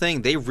whole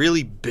thing. They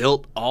really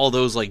built all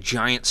those like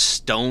giant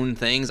stone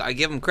things. I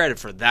give them credit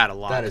for that a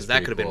lot That because is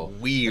that pretty could have cool.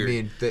 been weird. I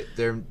mean,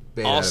 they're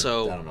made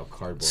Also, out of, I don't know,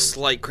 cardboard.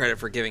 Slight credit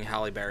for giving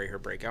Halle Berry her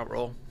breakout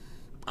role.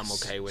 I'm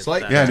okay with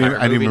Slight- that. Yeah, I entire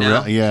didn't movie even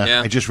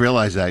now. I just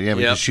realized that. Yeah,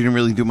 because she didn't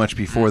really do much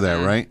before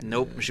that, right?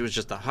 Nope, she was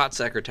just a hot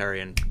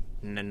secretary, and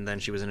then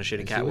she was in a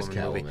shitty she was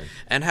Catwoman movie, Catwoman.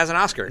 and has an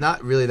Oscar.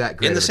 Not really that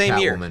great In the of a same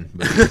year. Catwoman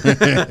movie.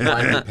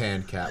 Frying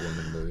Pan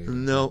Catwoman movie.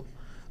 No,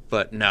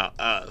 but no,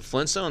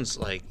 Flintstones,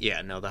 like,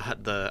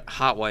 the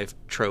hot wife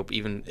trope,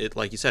 even it,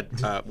 like you said,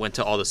 went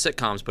to all the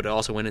sitcoms, but it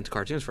also went into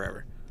cartoons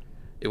forever.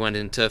 It went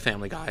into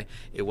Family Guy.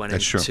 It went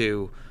That's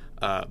into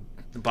Bob's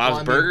Well, I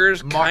mean,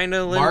 Burgers, kind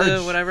of Linda,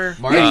 Marge- whatever.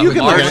 Marge- Yeah, you can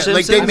look Marge at it.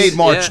 Like they Simpsons, made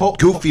Marge yeah.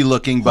 goofy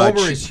looking, but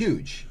Homer is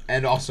huge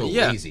and also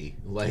Yeah. lazy.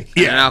 Like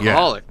And an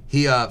alcoholic.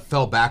 he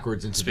fell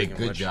backwards into Speaking the of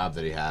good which. job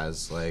that he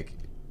has. Like,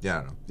 yeah, I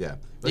don't know. Yeah.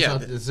 That's Yeah.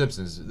 not The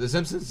Simpsons. The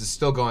Simpsons is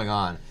still going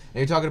on. And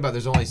you're talking about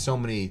there's only so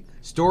many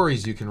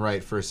stories you can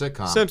write for a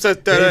sitcom. Simpsons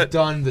did They've it.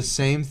 done the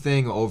same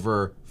thing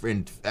over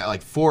in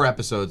like 4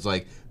 episodes.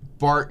 Like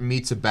Bart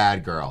meets a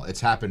bad girl.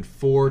 It's happened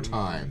 4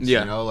 times.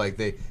 Yeah. You know, like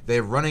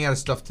they're running out of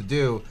stuff to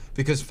do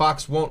because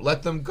Fox won't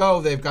let them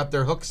go. They've got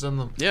their hooks on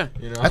them. Yeah.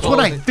 You know? that's what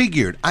I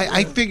figured.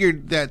 I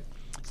figured that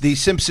the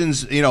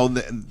Simpsons, you know,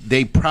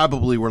 they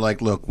probably were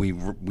like, look, we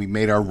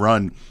made our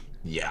run.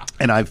 Yeah.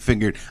 And I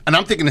figured, and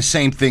I'm thinking the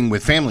same thing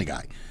with Family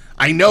Guy.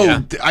 I know,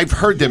 Yeah. I've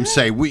heard them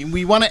say,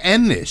 we want to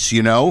end this,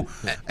 you know?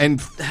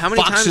 And How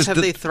many Fox times is have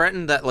they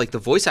threatened that, like, the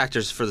voice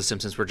actors for The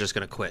Simpsons were just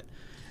going to quit?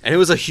 And it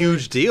was a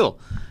huge deal.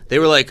 They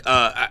were like,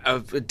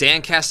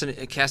 Dan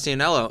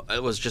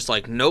Castellanello was just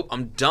like, nope,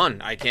 I'm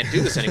done. I can't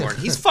do this anymore. And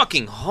he's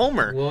fucking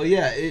Homer. Well,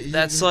 yeah.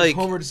 That's if like-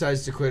 Homer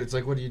decides to quit. It's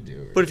like, what do you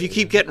do? But if you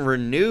keep getting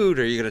renewed,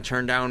 are you going to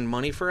turn down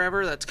money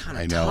forever? That's kind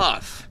I of know.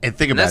 tough. And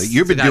think about that's it.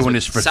 You've the been guys doing with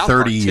this for South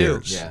 30 Park, too.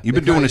 years. Yeah. You've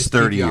been They doing kinda this just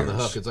keep 30 you years. on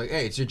the hook. It's like,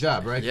 hey, it's your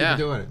job, right? Yeah. Keep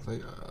doing it. It's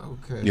like,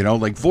 okay. You know,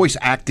 like voice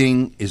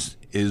acting is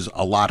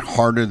a lot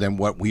harder than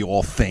what we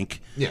all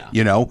think. Yeah.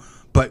 You know,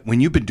 but when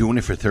you've been doing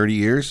it for 30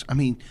 years, I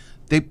mean,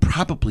 they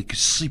probably could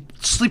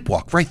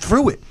sleepwalk right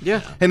through it.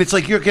 Yeah. And it's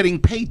like you're getting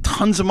paid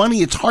tons of money.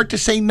 It's hard to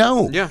say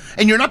no. Yeah.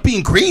 And you're not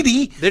being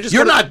greedy. They're just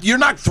you're gonna- not you're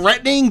not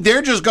threatening.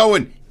 They're just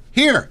going,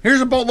 here's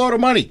a boatload of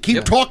money.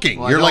 Keep talking.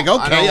 Well, I you're don't- like,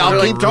 I okay, don't I'll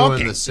wanna keep ruin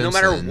talking. the No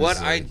matter Simpsons, what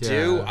I like,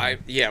 do,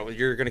 yeah. well,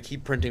 you're gonna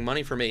keep printing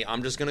money for me.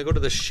 I'm just gonna go to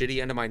the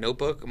shitty end of my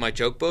notebook, my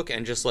joke book,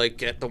 and just like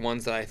get the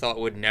ones that I thought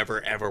would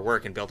never ever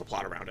work and build a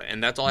plot around it.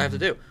 And that's all I have to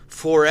do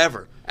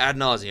forever, ad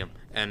nauseum.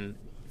 And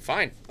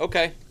fine,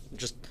 okay,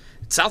 just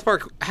South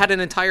Park had an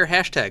entire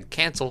hashtag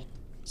cancel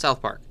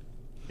South Park,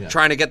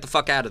 trying to get the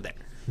fuck out of there.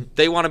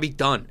 They want to be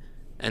done,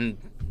 and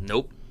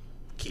nope,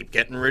 keep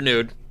getting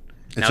renewed.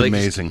 It's Now they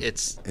amazing.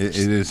 just- it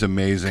is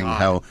amazing God.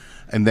 how,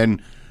 and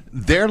then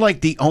they're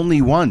like the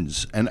only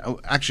ones. And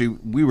actually,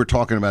 we were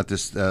talking about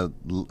this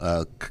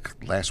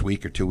last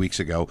week or 2 weeks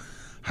ago.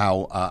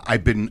 How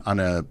I've been on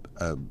a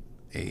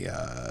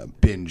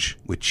binge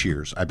with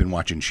Cheers. I've been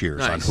watching Cheers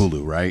Nice. on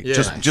Hulu, right? Yeah.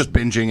 Just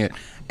binging it,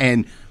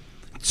 and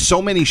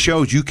so many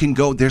shows you can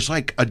go. There's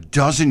like a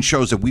dozen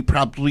shows that we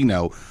probably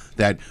know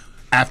that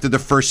after the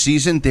first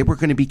season they were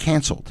going to be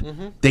canceled.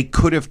 They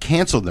could have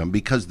canceled them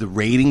because the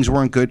ratings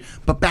weren't good.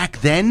 But back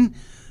then,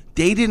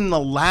 they didn't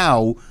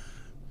allow.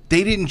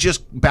 They didn't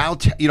just bow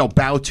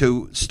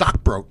to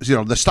stockbrokers,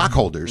 the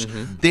stockholders.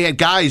 They had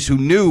guys who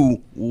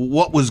knew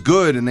what was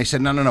good, and they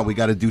said, no, we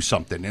got to do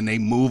something. And they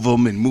move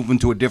them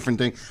to a different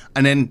thing.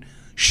 And then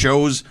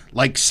shows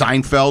like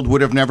Seinfeld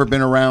would have never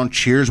been around.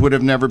 Cheers would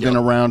have never been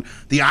around.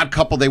 The Odd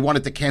Couple, they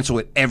wanted to cancel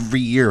it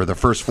every year. The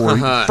first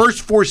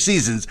four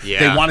seasons, they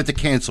Yeah. wanted to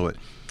cancel it.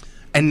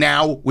 And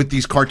now with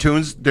these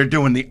cartoons, they're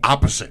doing the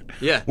opposite.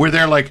 Yeah. Where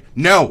they're like,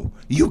 no,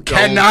 you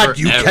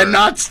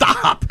cannot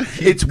stop.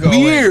 It's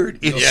going. weird.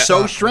 It's Yeah. so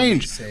Stop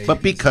strange. what you say But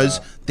and because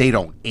stop. they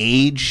don't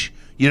age,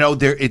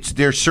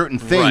 there's certain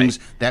things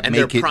that and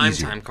make they're it primetime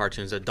easier.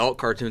 cartoons. Adult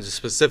cartoons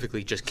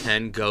specifically just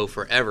can go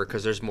forever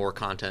because there's more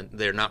content.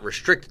 They're not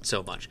restricted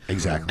so much.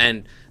 Exactly.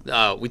 And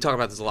we talk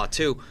about this a lot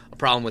too. A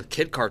problem with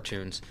kid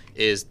cartoons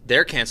is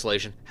their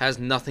cancellation has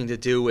nothing to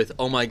do with,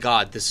 oh my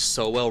god, this is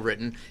so well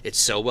written, it's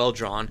so well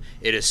drawn,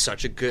 it is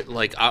such a good,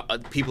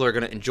 people are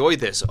going to enjoy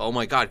this. Oh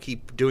my god,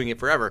 keep doing it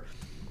forever.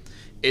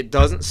 It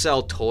doesn't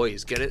sell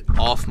toys. Get it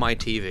off my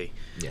TV.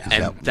 Yeah.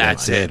 And Yep,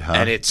 that's that's it. it, huh?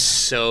 And it's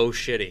so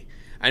shitty.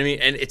 I mean,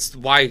 and it's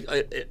why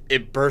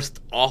it birthed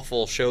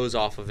awful shows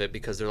off of it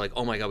because they're like,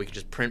 oh my god, we can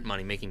just print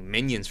money making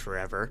Minions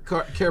forever.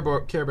 Care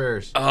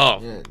Bears.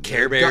 Oh,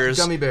 Care Bears.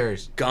 Gummy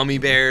Bears. Gummy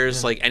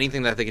Bears, like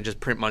anything that they can just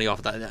print money off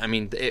of that. I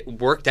mean, it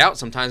worked out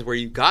sometimes where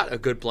you got a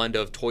good blend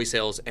of toy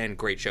sales and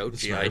great show.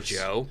 G.I. Smurfs.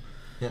 Joe.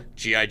 Yeah.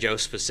 G.I. Joe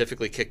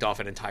specifically kicked off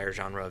an entire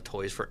genre of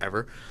toys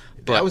forever.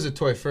 But That was a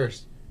toy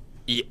first.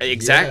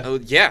 exactly,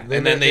 yeah. They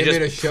And then made- they they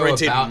made a just show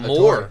printed about a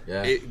more toy,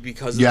 yeah.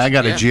 because Yeah, I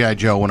got a yeah. G.I.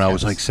 Joe when I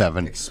was like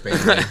 7.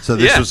 Expanded. So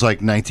this Yeah. was like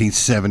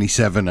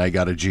 1977. I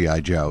got a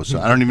G.I. Joe. So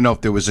I don't even know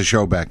if there was a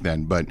show back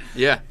then, but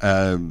Yeah.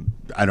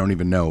 I don't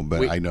even know.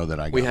 But I know that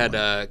I got We had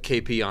one.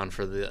 KP on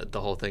for the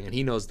whole thing, and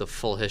he knows the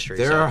full history.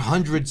 There so are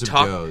hundreds of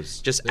Joes.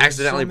 Just There's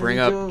accidentally so bring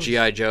many up Joes.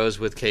 GI Joes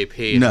with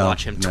KP and No,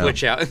 watch him no.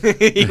 twitch out.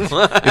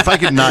 If I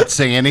could not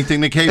say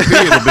anything to KP,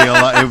 it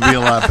would be a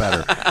lot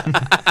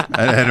better.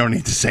 I don't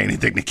need to say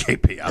anything to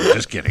KP. I'm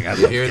just kidding. I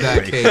love Hear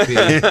that,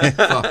 KP?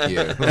 Fuck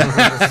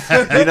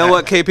you. You know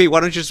what, KP? Why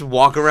don't you just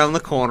walk around the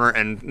corner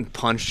and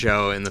punch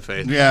Joe in the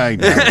face? Yeah, I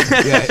know.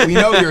 Yeah, we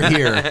know you're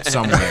here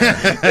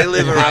somewhere. They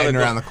live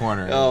around the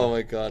corner. Oh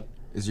my god.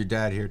 Is your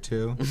dad here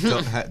too?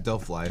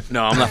 Delph Life.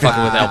 No, I'm not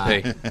fucking with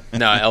LP.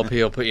 No,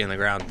 LP will put you in the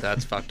ground.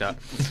 That's fucked up.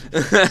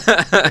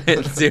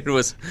 Dude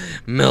was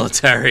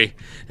military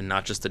and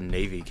not just a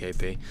Navy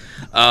KP.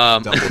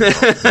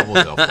 Double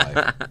Delph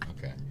Life.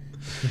 Okay.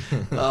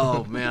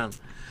 Oh man.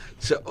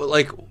 So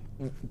like,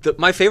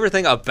 my favorite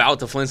thing about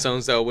the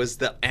Flintstones though was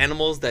the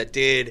animals that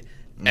did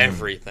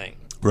everything.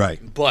 Right.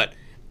 But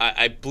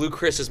I blew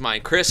Chris's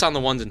mind. Chris on the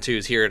 1s and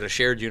 2s here at a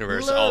shared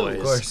universe always.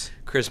 Of course.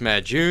 Chris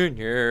Mad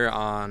Jr.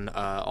 on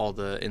all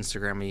the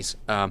Instagrammies.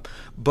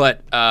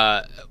 But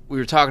we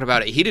were talking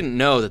about it. He didn't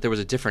know that there was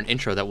a different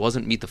intro that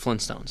wasn't Meet the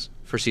Flintstones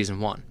for season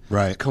 1.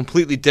 Right.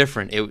 Completely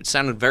different. It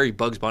sounded very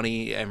Bugs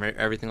Bunny and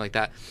everything like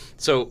that.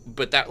 So,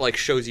 but that like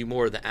shows you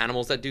more of the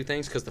animals that do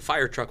things, because the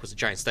fire truck was a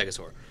giant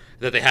stegosaur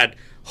that they had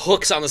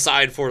hooks on the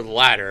side for the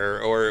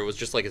ladder, or it was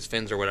just like his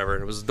fins or whatever,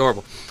 and it was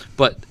adorable.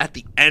 But at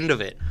the end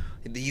of it,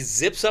 he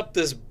zips up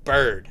this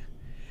bird,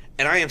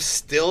 and I am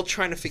still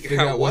trying to figure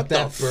out what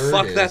the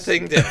fuck that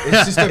thing did.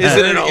 It's just is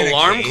it an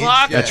alarm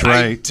clock? That's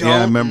right. Yeah,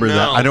 I remember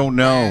that. I don't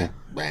know.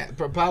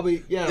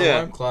 Probably, an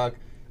alarm clock.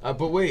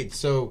 But wait,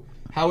 so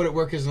how would it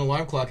work as an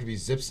alarm clock if he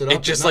zips it up?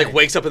 It just like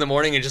wakes up in the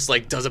morning and just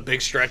like does a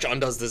big stretch,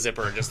 undoes the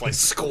zipper, and just like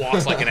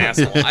squawks like an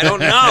asshole. I don't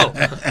know.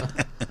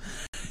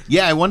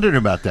 Yeah, I wondered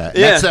about that.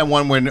 Yeah. That's that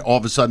one when all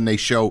of a sudden they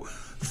show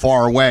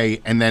far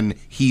away, and then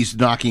he's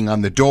knocking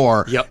on the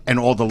door, and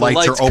all the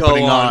lights are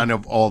opening on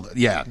of all.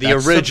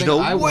 The original.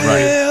 Wilma. Wait,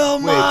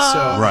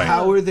 so Right.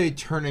 how are they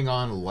turning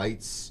on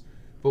lights?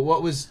 But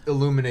what was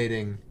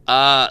illuminating?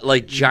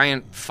 Like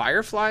giant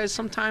fireflies.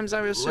 Sometimes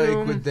I would assume.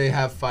 Like, would they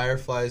have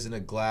fireflies in a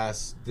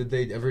glass? Did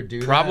they ever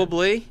do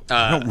Probably.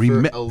 I don't that?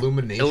 remember. For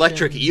illumination.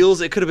 Electric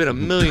eels. It could have been a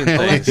million things.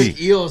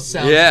 Electric eels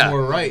sounds Yeah.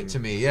 more right to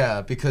me.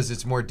 Yeah, because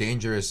it's more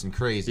dangerous and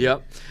crazy.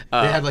 Yep.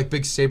 They had like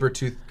big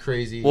saber-tooth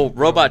crazy. Well,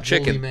 Robot woolly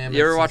Chicken. mammoths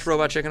You ever and watch stuff.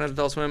 Robot Chicken on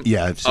Adult Swim?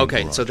 Yeah, I've seen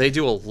Okay, Robot so they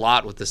do a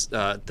lot with this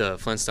the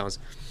Flintstones.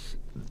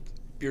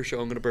 Your show.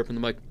 I'm gonna burp in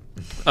the mic.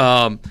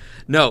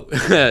 No,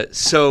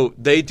 so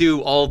they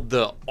do all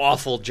the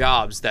awful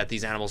jobs that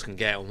these animals can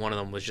get. And one of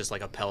them was just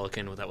like a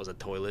pelican that was a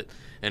toilet.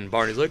 And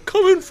Barney's like,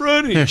 "Come in,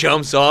 Fred." And he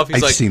jumps off. He's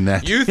I've like, seen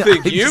that. "You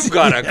think you've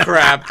got a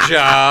crap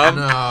job?"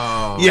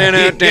 No. Yeah,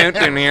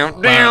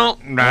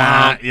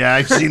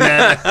 I've seen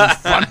that.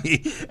 It's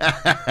funny.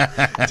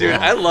 Dude,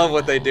 I love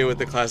what they do with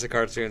the classic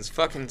cartoons.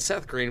 Fucking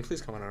Seth Green,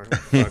 please come on our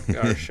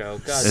show.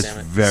 God It's damn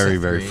it. very,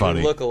 very Green. funny.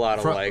 We look a lot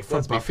alike. From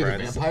Let's be Buffy the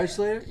friends. Vampire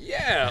Slayer?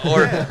 Yeah,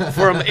 or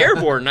from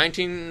Airborne,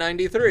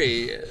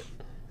 1993.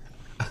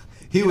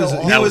 He was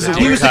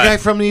He was the guy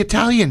from the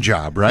Italian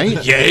Job,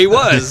 right? Yeah, he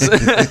was.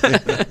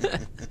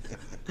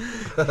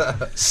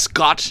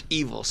 Scotch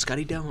Evil.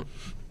 Scotty don't.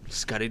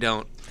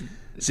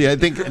 See, I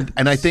think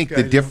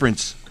the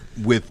difference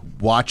with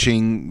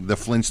watching the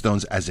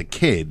Flintstones as a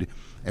kid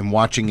and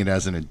watching it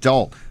as an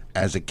adult,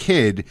 as a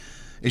kid,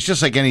 it's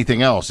just like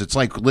anything else. It's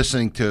like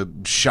listening to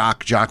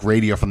shock jock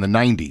radio from the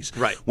 90s.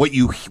 Right.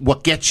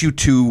 What gets you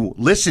to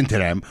listen to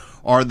them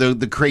are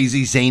the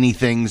crazy zany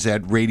things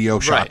that radio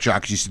shock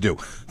jocks used to do.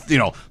 You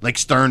know, like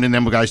Stern and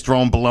them guys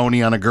throwing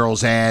baloney on a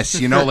girl's ass,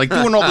 you know, like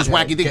doing all those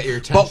wacky Get your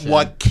things. But attention.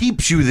 what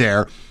keeps you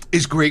there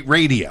is great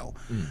radio.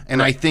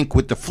 And I think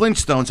with the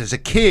Flintstones as a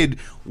kid,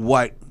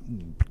 what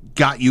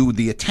got you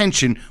the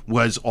attention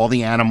was all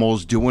the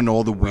animals doing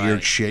all the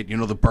weird shit, you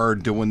know, the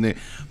bird doing the.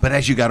 But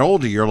as you got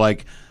older, you're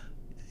like,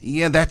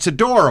 yeah, that's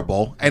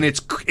adorable, and it's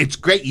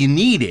great. You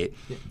need it,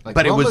 Like,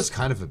 but it Wilma's was.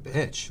 kind of a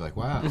bitch. Like,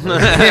 wow.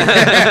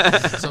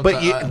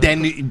 But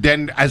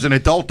then as an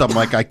adult, I'm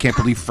like, I can't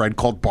believe Fred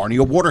called Barney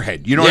a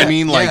waterhead. You know what I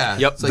mean? Like,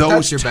 Yep. It's like,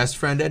 that's your best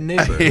friend and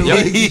neighbor. And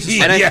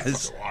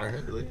yes.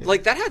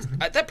 Like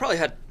that probably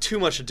had too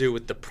much to do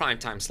with the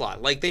primetime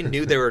slot. Like they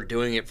knew they were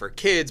doing it for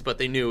kids, but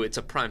they knew it's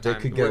a primetime.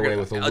 could get away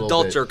with a little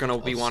adults bit are going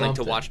to be of wanting to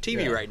something. watch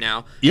TV Yeah. right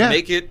now. Yeah.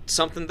 Make it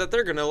something that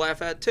they're going to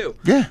laugh at too.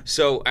 Yeah.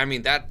 So I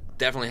mean that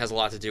definitely has a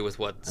lot to do with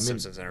what The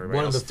Simpsons and everybody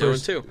one of else the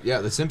first, doing too.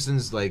 Yeah, The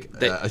Simpsons, like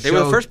They a were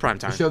show, the first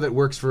primetime. a show that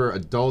works for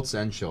adults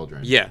and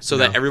children. Yeah, so You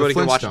that know, everybody the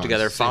can watch it Flintstones,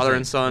 together, same father thing,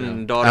 and son you know.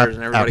 and daughters,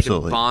 and everybody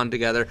Absolutely. can bond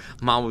together.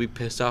 Mom will be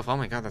pissed off. Oh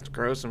my god, that's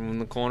gross! I'm in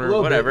the A corner,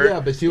 little bit, whatever. yeah,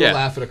 but you will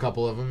laugh at a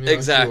couple of them. You know,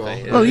 Exactly.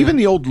 she will. Well, even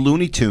the old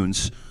Looney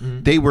Tunes,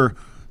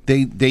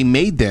 they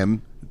made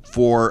them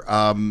for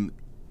what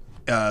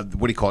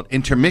do you call it?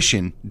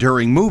 Intermission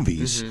during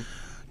movies,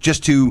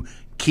 just to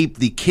keep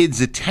the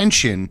kids'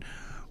 attention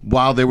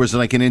while there was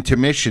like an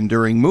intermission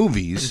during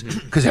movies,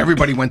 because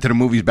everybody went to the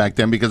movies back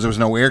then because there was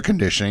no air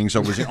conditioning, so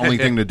it was the only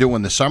thing to do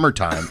in the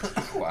summertime.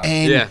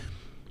 And Yeah.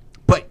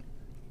 but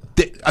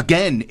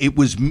again, it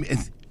was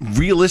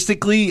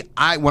realistically,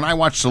 when I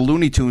watch the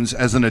Looney Tunes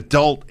as an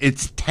adult,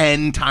 it's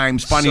 10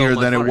 times funnier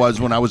than it was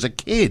when I was a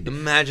kid.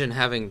 Imagine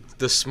having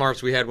the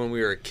smarts we had when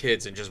we were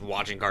kids and just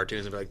watching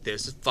cartoons and be like,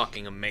 this is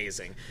fucking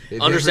amazing.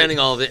 Understanding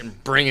all of it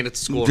and bringing it to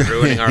school and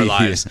ruining our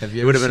lives. Have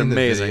you It would ever have been seen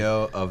amazing. the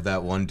video of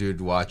that one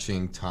dude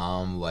watching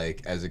Tom,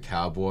 like, as a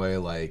cowboy,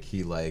 like,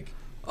 he, like,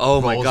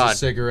 Oh my rolls God. a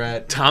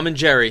cigarette? Tom and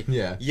Jerry.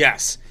 Yeah.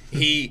 Yes.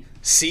 He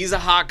sees a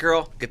hot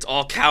girl, gets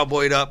all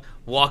cowboyed up,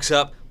 walks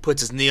up,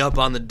 puts his knee up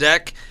on the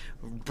deck,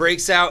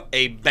 breaks out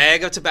a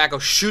bag of tobacco,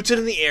 shoots it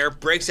in the air,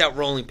 breaks out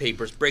rolling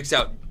papers, breaks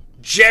out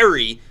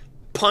Jerry,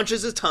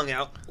 punches his tongue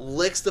out,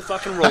 licks the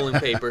fucking rolling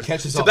papers,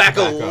 Catches all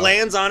tobacco tobacco.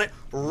 lands on it,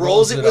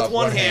 rolls it with up,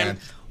 one hand,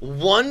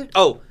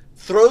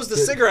 throws the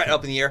cigarette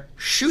up in the air,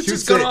 shoots his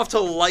Shoots gun it. off to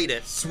light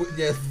it.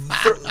 Yeah.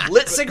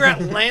 Lit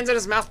cigarette lands in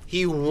his mouth.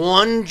 He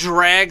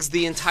drags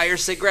the entire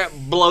cigarette,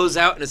 blows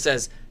out, and it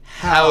says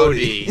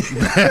 "Howdy" to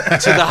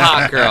the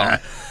hot girl.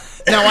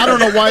 Now, I don't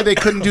know why they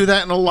couldn't do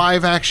that in a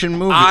live-action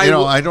movie. I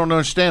don't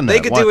understand that. They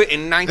could do it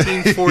in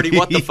 1940,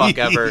 what the fuck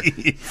ever,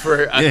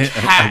 for a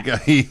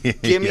cat.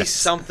 Give me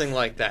something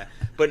like that.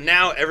 But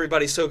now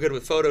everybody's so good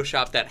with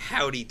Photoshop that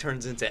 "howdy"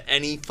 turns into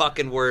any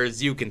fucking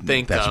words you can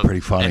think of. That's pretty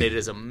funny. And it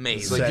is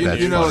amazing. Like,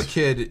 you know, a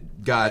kid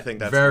got think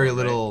that's very right.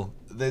 little.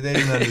 They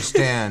didn't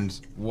understand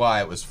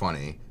why it was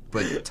funny.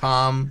 But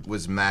Tom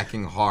was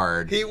macking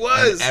hard. He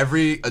was. And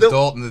every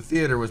adult in the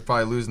theater was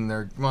probably losing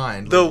their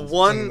mind. The Like,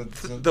 one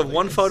it's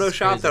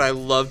Photoshop crazy. that I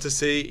love to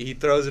see, he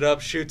throws it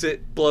up, shoots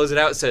it, blows it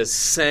out, says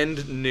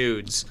 "send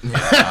nudes."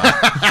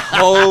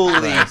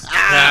 Holy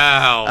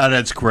cow! Oh,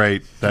 that's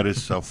great. That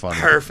is so funny.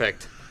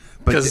 Perfect.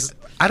 But 'Cause-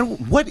 I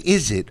don't. What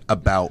is it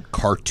about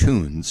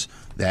cartoons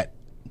that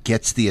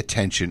gets the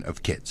attention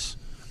of kids?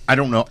 I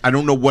don't know. I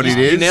don't know what it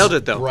is. You nailed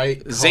it though.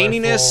 Bright,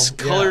 Zaniness,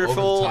 colorful, yeah,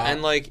 colorful, over the top.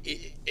 and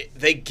like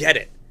they get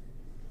it.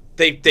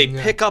 They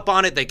pick up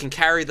on it. They can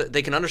carry.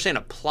 They can understand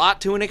a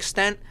plot to an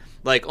extent.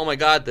 Like, oh my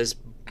God, this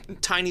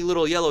tiny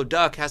little yellow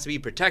duck has to be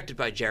protected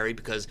by Jerry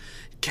because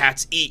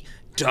cats eat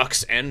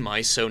ducks and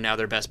mice, so now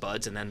they're best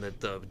buds. And then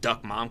the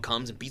duck mom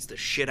comes and beats the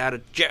shit out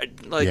of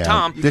Yeah.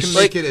 Tom. You can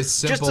Like, make it as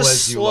simple just a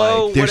as you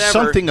slow like. There's whatever,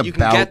 something you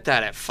about can get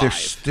that at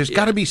 5. There's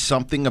got to be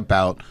something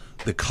about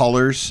the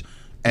colors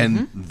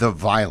and the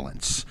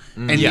violence.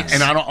 And Yes.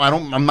 and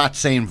I'm not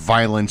saying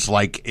violence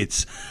like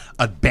it's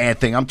a bad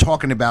thing. I'm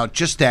talking about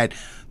just that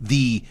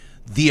the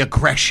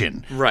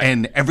aggression Right.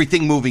 and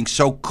everything moving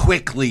so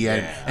quickly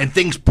and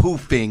things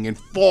poofing and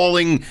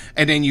falling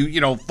and then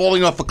you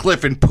falling off a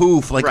cliff and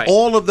poof, like Right.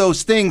 all of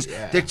those things.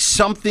 There's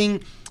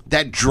something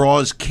that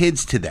draws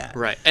kids to that.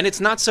 Right, and it's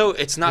not I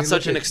mean,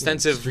 such look an at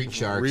extensive Street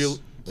Sharks. real.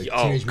 Like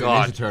Oh Teenage Mutant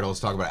God! Ninja Turtles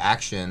talk about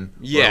action.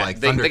 Yeah, or like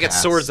they get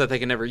Thundercats. swords that they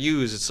can never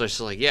use. It's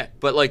just like, yeah.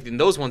 But like in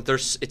those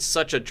ones, it's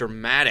such a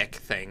dramatic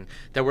thing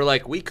that we're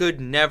like, we could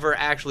never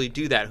actually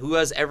do that. Who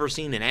has ever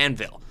seen an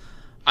anvil?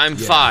 I'm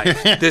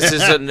 5. This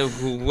is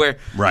where.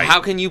 Right. How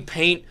can you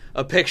paint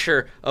a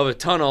picture of a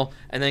tunnel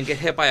and then get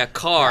hit by a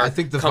car I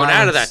think the coming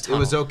out of that violence, tunnel? It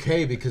was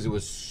okay because it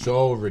was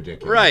so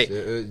ridiculous. Right.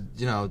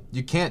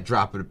 You can't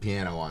drop a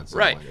piano on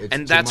someone. Right, It's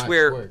and too that's much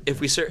where, work.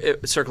 if we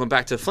circling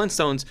back to the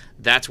Flintstones,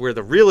 that's where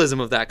the realism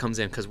of that comes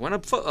in. Because when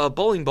a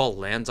bowling ball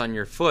lands on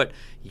your foot,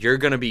 you're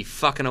gonna be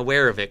fucking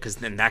aware of it. Because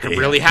then that could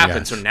really happen.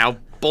 yes. So now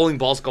bowling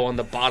balls go on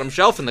the bottom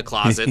shelf in the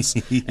closets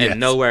Yes. and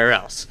nowhere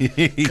else.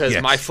 Because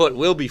Yes. my foot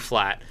will be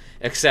flat,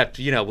 except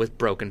with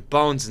broken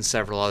bones and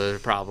several other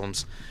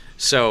problems.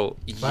 So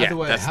By the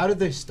way, that's how did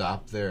they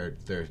stop their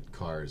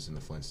cars in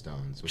the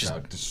Flintstones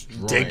without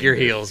destroying? dig your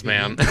their heels, feet?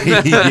 man.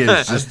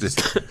 Yes,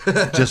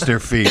 just their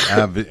feet.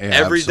 Every day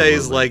is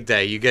Absolutely. leg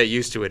day. You get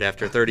used to it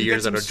after 30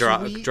 years on a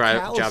job at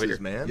your.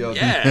 man. Yo,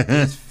 Yeah.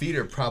 His feet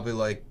are probably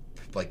like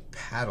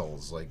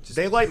paddles. Like just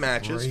They light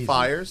matches, crazy.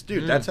 fires,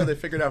 dude. That's how they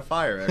figured out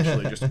fire.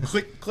 Actually, just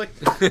click, click.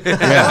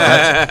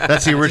 Yeah,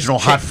 that's the original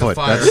hot kick the foot.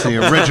 fire. That's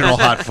the original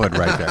hot foot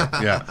right there.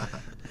 Yeah.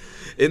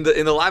 In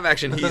the live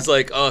action, he's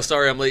like, "Oh,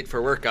 sorry, I'm late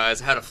for work,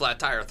 guys. I had a flat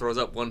tire." Throws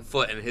up one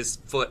foot, and his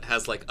foot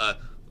has like a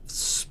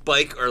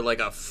spike or like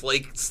a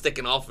flake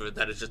sticking off of it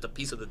that is just a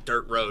piece of the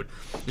dirt road.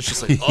 It's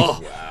just like,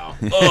 oh, wow,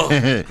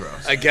 oh,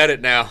 I get it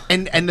now.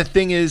 And the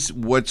thing is,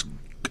 what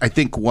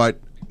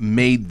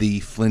made the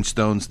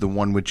Flintstones, the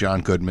one with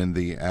John Goodman,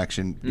 the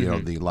action,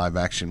 the live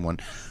action one,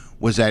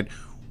 was that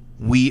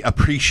we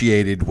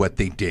appreciated what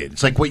they did.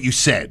 It's like what you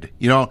said.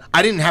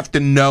 I didn't have to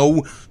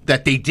know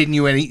that they didn't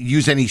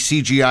use any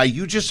CGI.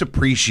 You just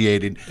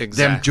appreciated them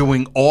Exactly.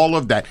 doing all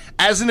of that.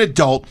 As an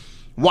adult,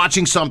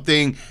 watching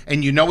something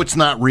and it's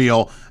not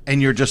real,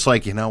 and you're just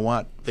like, you know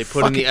what? They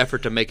put in the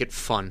effort to make it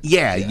fun.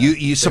 Yeah,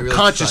 you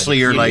subconsciously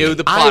really are You like, knew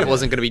the plot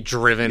wasn't going to be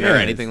driven or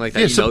anything like that.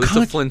 Yeah, It's the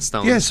subcon-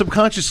 Flintstones. Yeah,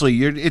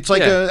 subconsciously, it's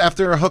like Yeah.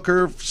 after a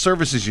hooker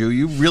services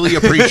you really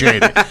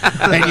appreciate it,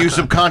 and you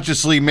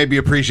subconsciously maybe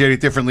appreciate it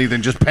differently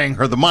than just paying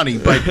her the money.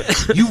 But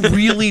you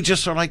really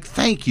just are like,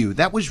 thank you.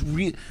 That was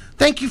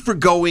thank you for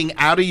going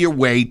out of your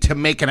way to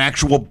make an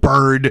actual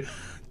bird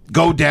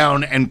go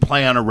down and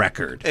play on a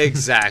record.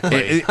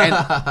 Exactly.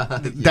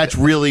 And that's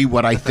really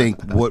what I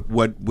think. What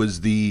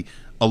was the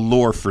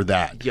allure for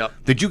that? Yep.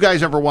 Did you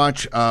guys ever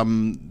watch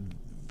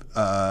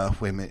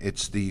wait a minute.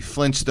 It's the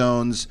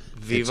Flintstones.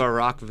 Viva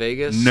Rock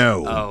Vegas?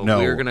 No, Oh, no,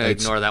 we're going to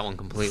it's ignore that one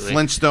completely.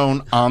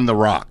 Flintstone on the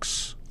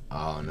Rocks.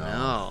 Oh no.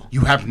 No.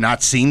 You have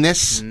not seen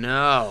this?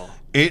 No.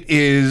 It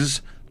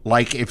is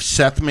like if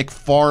Seth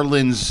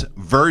MacFarlane's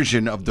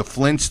version of the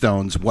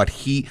Flintstones,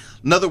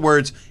 in other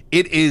words,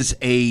 it is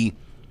the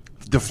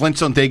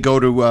Flintstones, they go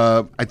to,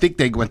 I think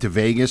they went to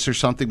Vegas or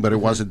something, but it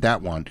wasn't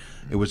that one.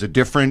 It was a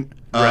different,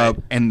 Right.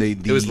 and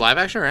It was live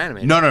action or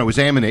animated? No, it was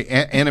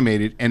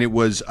animated, and it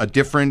was a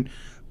different,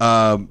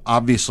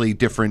 obviously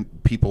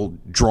different people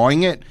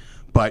drawing it,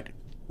 but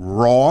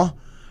raw.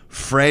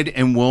 Fred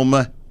and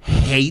Wilma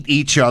hate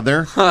each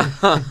other.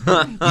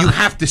 You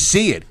have to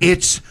see it.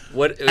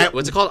 What's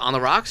it called? On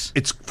the Rocks?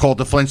 It's called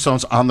the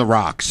Flintstones on the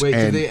Rocks. Wait,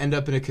 and do they end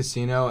up in a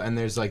casino and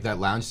there's like that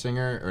lounge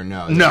singer or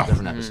no? No. A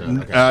different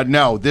episode. Okay.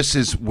 No, this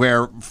is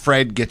where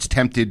Fred gets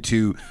tempted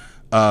to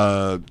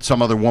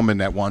some other woman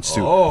that wants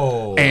to.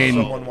 Oh. and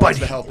Someone wants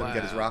to help him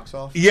get his rocks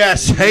off.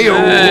 yes, hey,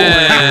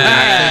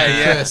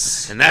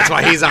 Yes. And that's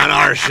why he's on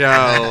our show.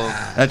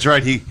 that's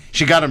right.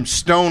 She got him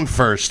stoned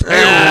first.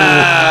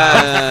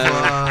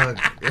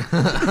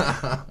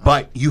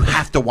 But you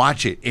have to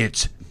watch it.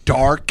 It's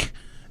dark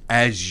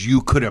as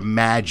you could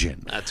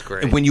imagine. That's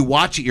great. And when you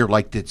watch it, you're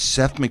like, did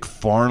Seth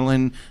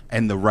MacFarlane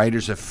and the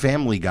writers of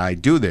Family Guy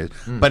do this?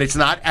 But it's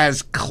not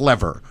as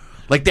clever.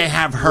 Like they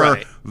have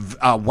her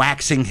Right.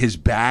 waxing his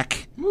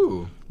back.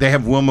 Ooh. They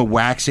have Wilma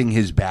waxing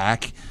his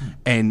back,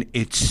 and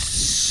it's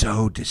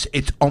so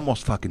it's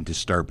almost fucking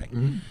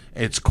disturbing.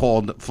 It's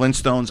called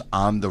Flintstones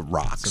on the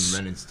Rocks. Some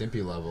Ren and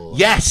Stimpy level.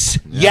 Yes,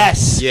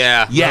 yes,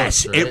 Yeah.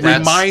 yes. Right. It That's-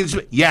 reminds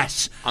me.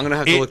 Yes, I'm going to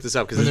have to look this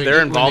up because if when they're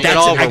they- involved when at they-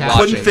 all, that's we're it. I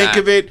couldn't watching think that.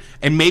 of it,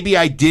 and maybe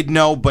I did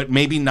know, but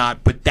maybe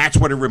not. But that's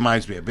what it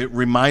reminds me of. It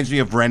reminds me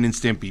of Ren and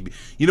Stimpy.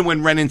 You know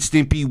when Ren and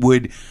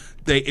Stimpy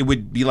it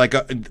would be like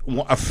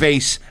a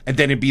face, and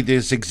then it'd be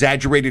this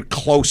exaggerated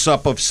close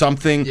up of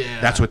something.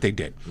 Yeah. That's what they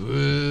did.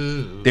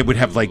 Ooh. They would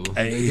have like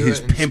They do his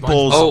it in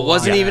pimples. Oh, it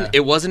wasn't Yeah. even. It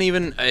wasn't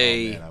even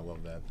a. Man, I love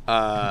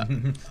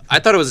that. I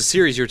thought it was a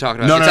series you were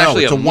talking about. No, it's no,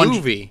 actually no. It's a one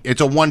movie.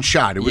 It's a one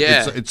shot.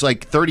 Yeah. It's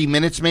like 30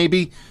 minutes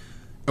maybe,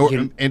 or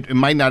it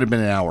might not have been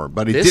an hour,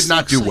 but it This did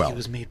not looks do like well. It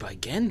was made by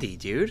Gendy,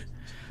 dude.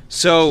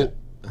 So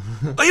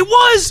it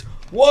was.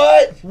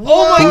 What? Oh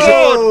my Whoa.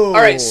 god! All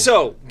right,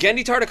 so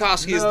Gendy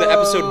Tartakovsky is the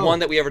episode 1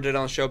 that we ever did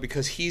on the show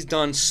because he's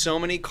done so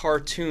many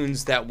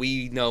cartoons that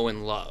we know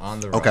and love. On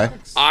the Okay.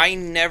 Rocks. I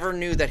never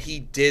knew that he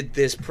did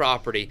this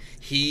property.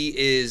 He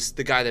is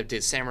the guy that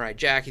did Samurai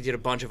Jack. He did a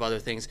bunch of other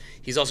things.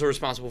 He's also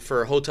responsible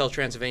for Hotel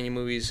Transylvania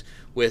movies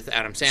with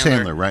Adam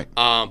Sandler. Sandler,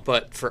 right.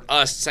 But for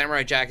us,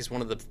 Samurai Jack is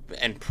one of the...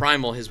 And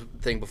Primal, his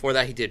thing. Before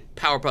that, he did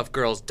Powerpuff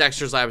Girls,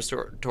 Dexter's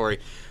Laboratory,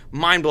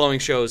 mind-blowing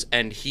shows.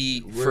 And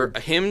We're for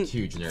him,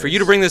 huge nerds. for you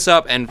to bring this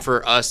up and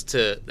for us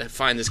to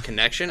find this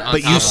connection... on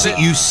But top of it,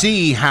 you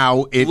see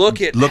how it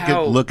Look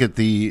at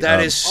the...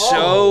 That is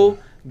so...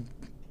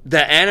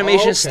 The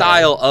animation Okay.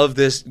 style of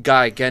this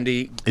guy,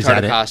 Gendy Is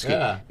that it? Tartakovsky,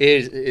 Yeah.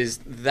 is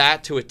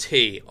that to a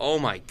T. Oh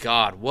my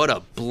God, what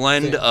a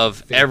blend of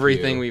thank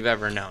everything you. we've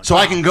ever known. So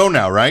I can go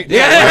now, right?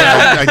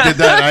 Yeah. I did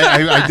that.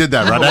 I did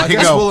that, right? Well, I I can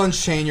guess go. we'll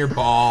unchain your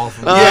ball.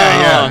 From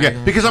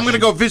Yeah. Because I'm going to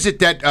go visit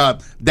that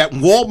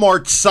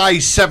Walmart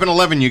size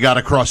 7-Eleven you got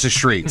across the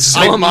street.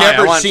 So I've am I. I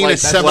never want, seen like, a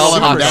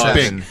 7-Eleven hot that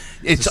dogs. big.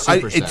 It's a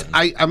Super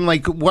 7. I'm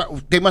like,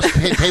 what? They must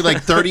pay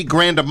like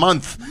 $30,000 a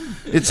month.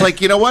 It's like,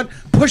 you know what?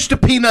 Push the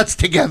peanuts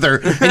together,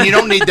 and you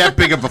don't need that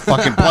big of a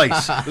fucking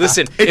place.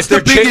 Listen, It's if their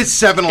the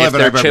biggest 7-Eleven if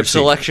their I've ever chip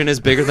seen. selection is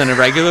bigger than a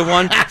regular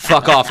one,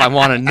 fuck off. I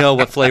want to know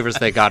what flavors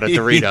they got at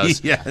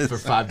Doritos. Yes. For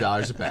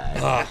 $5 a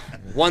bag.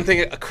 One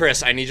thing,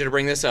 Chris, I need you to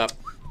bring this up.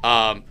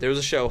 There was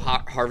a show,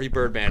 Harvey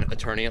Birdman,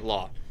 Attorney at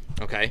Law.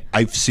 Okay,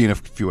 I've seen a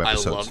few I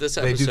episodes. love this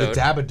They episode. do the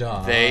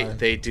Dabadon.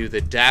 They do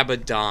the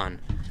Dabadon,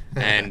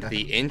 and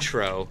the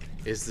intro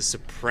is the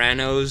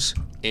Sopranos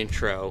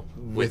intro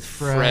with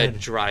Fred Fred.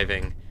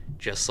 driving,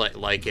 just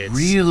like it's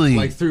Really?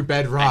 Like through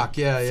Bedrock,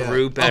 yeah.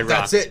 through Oh, Bedrock.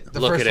 that's it. The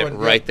Look first at it one,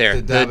 right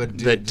yeah, there.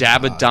 The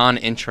Dabadon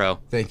intro.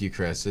 Thank you,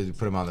 Chris.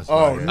 Put him on the Oh,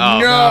 spot. here. no.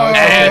 Oh,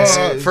 and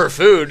it's- for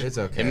food, It's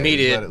okay.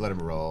 immediate. Let him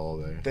roll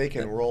there. They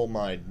can roll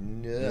my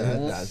That's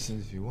nuts.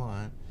 if you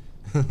want.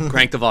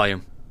 Crank the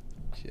volume.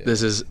 Yeah.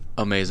 This is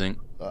amazing.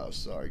 Oh,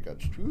 sorry,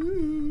 got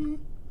you.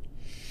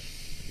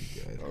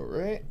 Good. All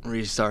right,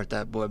 Restart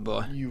that boy.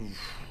 you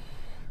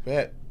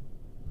bet.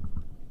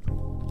 Are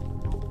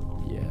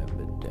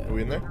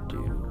we in there?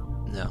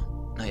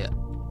 No, not yet.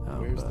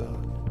 Where's the?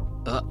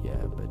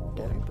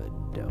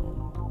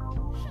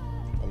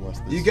 Unless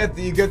this. You get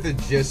the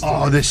gist.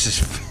 Oh, this is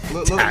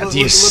Do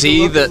you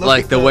see the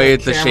like the way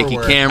the camera shaky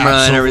work. camera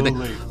and everything?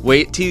 Absolutely.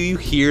 Wait till you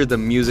hear the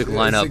music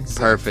line up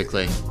exactly.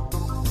 perfectly.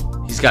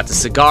 He's got the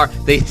cigar.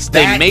 They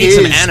That made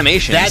some is-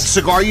 animations. That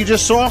cigar you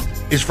just saw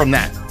is from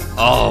that.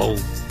 Oh,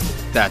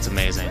 that's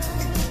amazing.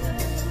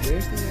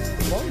 Where's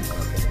the volume?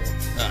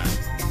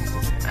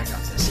 I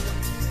got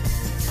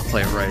this. I'll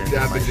play it right into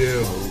my.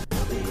 Dabadoo.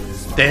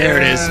 There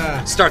it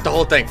Yeah. is. Start the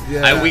whole thing.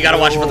 Yeah, We gotta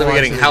watch it from the we'll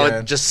watch beginning. it How again.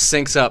 it just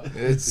syncs up.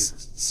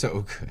 It's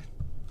so good.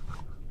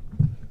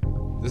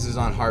 This is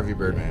on Harvey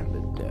Birdman.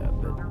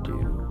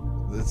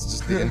 That's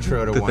just the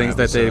intro to The one things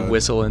that they episode.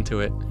 whistle into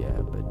it.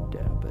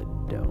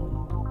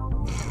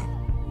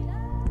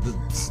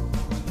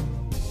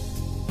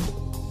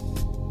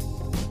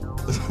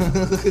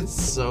 It's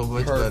so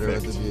much better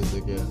with the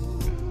music,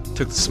 yeah.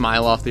 Took the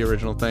smile off the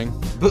original thing.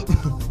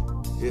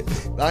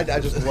 I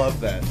just love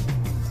that.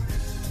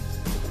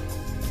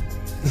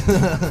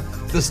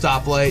 The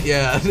stoplight,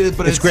 yeah.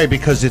 But It's great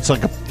because it's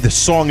like the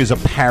song is a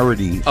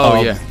parody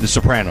of yeah. The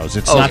Sopranos.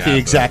 It's Oh, not yeah, the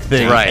exact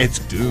thing. Right. It's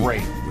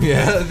great.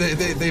 Yeah,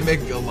 they make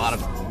a lot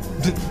of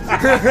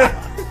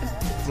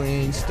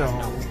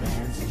Flintstone.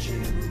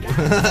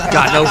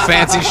 Got no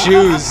fancy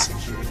shoes.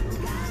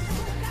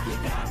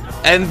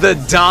 And the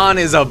Don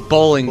is a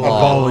bowling A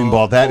ball. bowling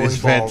ball. That is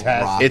Bowling ball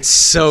fantastic. rock. It's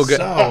so good.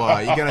 So,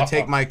 you gonna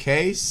take my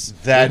case?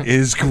 That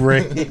is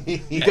great.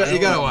 You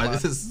gotta watch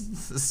this.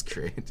 This is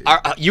great, dude.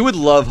 You would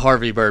love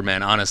Harvey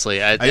Birdman,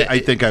 honestly. I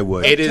think I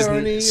would. It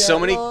is so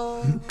many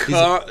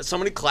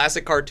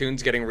classic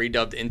cartoons getting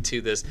redubbed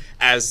into this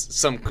as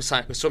some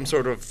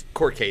sort of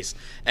court case,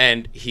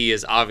 and he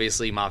is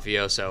obviously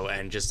mafioso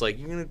and just like,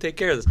 you're gonna take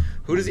care of this.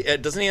 Who does he?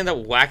 Doesn't he end up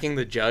whacking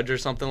the judge or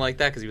something like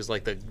that? Because he was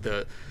like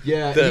the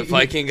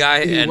Viking guy,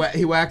 and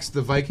he whacks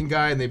the Viking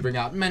guy, and they bring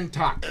out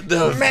Mentok,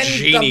 the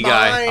genie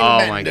guy.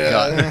 Oh my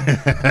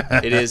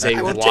god, it is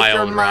a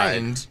wild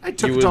ride. I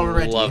took You it would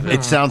already. love it.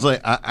 It sounds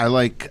like I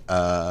like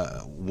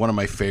one of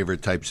my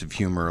favorite types of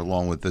humor,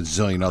 along with a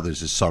zillion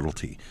others, is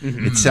subtlety.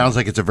 It sounds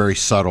like it's a very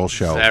subtle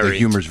show. The Very.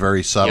 humor's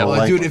very subtle. Well,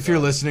 like, dude, if you're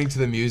listening to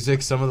the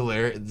music, some of the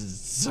lyrics is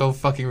so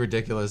fucking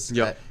ridiculous.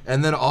 Yep.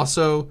 And then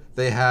also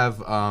they have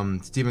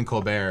Stephen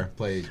Colbert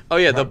play. Oh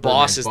yeah, the Birdman's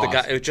boss is the boss.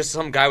 guy. It was just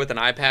some guy with an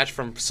eye patch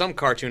from some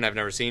cartoon I've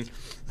never seen,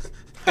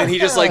 and he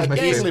just like My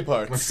Dangly favorite-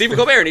 parts. Stephen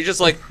Colbert, and he's just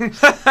like,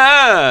 ha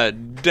ha,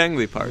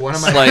 dangly parts. One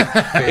of my like,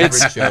 favorite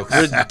it's jokes.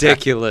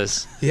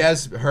 ridiculous. He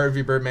has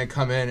Harvey Birdman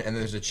come in, and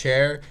there's a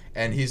chair,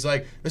 and he's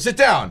like, "Sit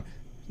down."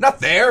 Not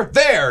there,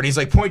 there, and he's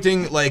like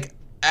pointing like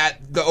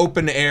at the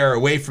open air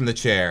away from the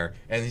chair,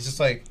 and he's just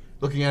like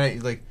looking at it, he,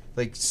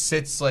 like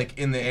sits like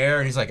in the air,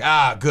 and he's like,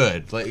 "Ah,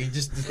 good." Like he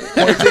just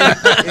pointing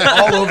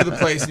all over the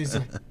place, and he's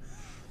like,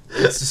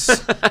 it's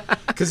just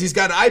because he's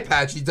got an eye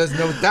patch, he doesn't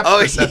know depth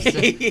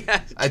perception.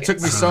 yeah. It took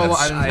me so long.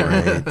 I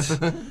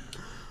didn't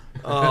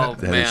Oh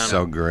that man, is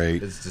so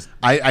great. It's just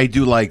I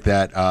do like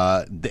that,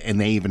 and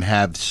they even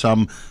have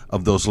some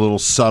of those little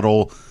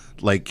subtle,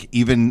 like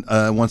even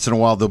once in a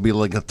while there'll be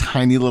like a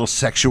tiny little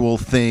sexual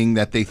thing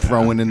that they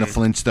throw in the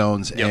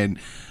Flintstones, and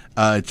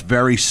it's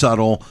very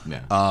subtle.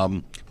 Yeah.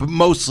 But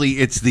mostly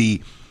it's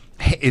the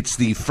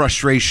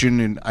frustration,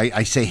 and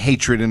I say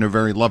hatred in a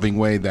very loving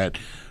way, that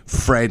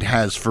Fred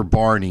has for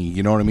Barney.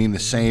 You know what I mean? The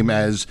same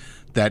as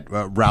that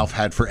Ralph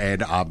had for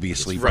Ed,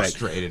 obviously. He's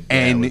frustrated. But,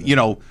 and Yeah, with you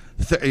know,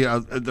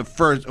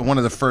 one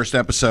of the first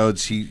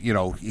episodes,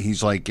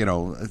 he's like,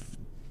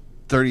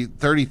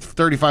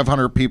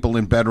 3,500 people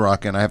in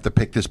Bedrock, and I have to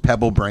pick this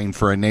Pebble Brain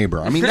for a neighbor.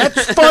 I mean,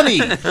 that's funny.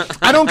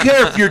 I don't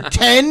care if you're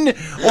 10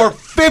 or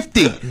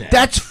 50.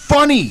 That's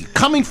funny.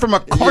 Coming from a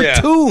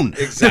cartoon that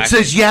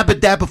exactly. says yabba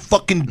dabba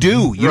fucking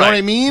do. You know what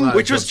I mean? Well,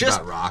 which was jokes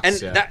just about rocks,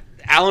 and yeah. that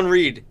Alan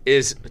Reed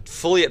is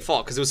fully at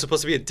fault because it was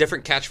supposed to be a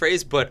different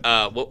catchphrase, but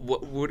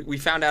what we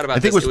found out about I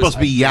think it was supposed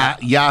to be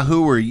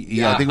Yahoo, or I think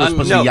it was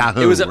supposed to be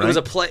Yahoo. It was right?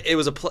 a play. It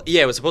was a play.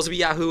 Yeah, it was supposed to be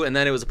Yahoo, and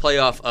then it was a play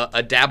off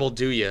a Dabble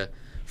Do Ya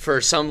for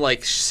some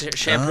like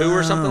shampoo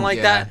or something like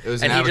yeah. that. It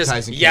was and an he just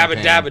advertising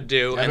yabba campaign. dabba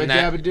do, Yabba and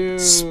that dabba do.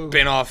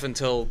 spin off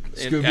until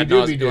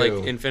Scooby-Dooby-Doo.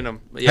 like infinitum.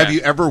 Yeah. Have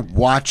you ever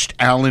watched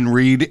Alan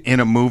Reed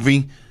in a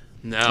movie?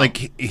 No.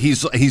 Like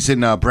he's in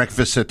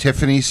Breakfast at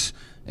Tiffany's.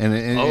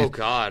 And Oh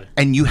God!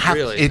 And you have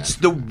Really? it's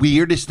the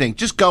weirdest thing.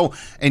 Just go on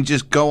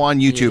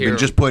YouTube hear and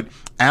just put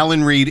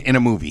Alan Reed in a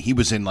movie. He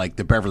was in like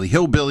the Beverly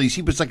Hillbillies.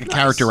 He was like a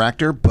character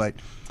actor, but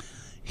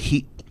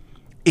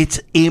it's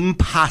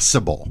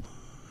impossible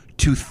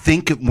to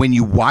think when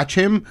you watch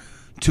him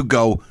to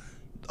go,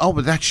 oh,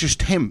 but that's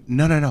just him.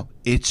 No.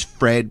 It's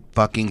Fred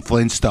fucking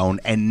Flintstone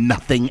and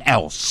nothing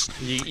else.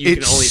 You It's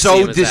can only see so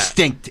him as that.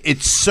 distinct.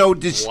 It's so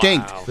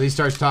distinct. Wow. So he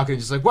starts talking,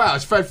 just like, "Wow,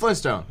 it's Fred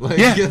Flintstone." Like,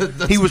 Yeah,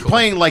 that's he was cool.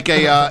 playing like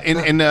a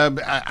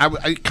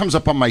it comes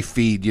up on my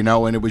feed,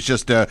 and it was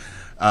just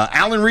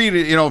Alan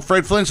Reed,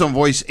 Fred Flintstone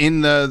voice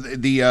in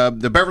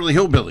the Beverly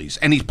Hillbillies,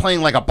 and he's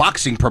playing like a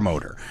boxing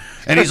promoter,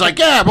 and he's like,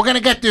 "Yeah, we're gonna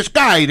get this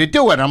guy to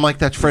do it." I'm like,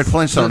 "That's Fred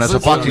Flintstone as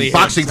a Only him.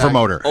 boxing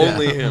promoter."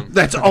 Only him.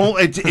 That's all.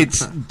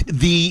 It's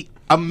the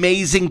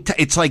amazing.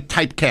 It's like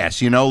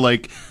typecast,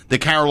 like the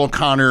Carol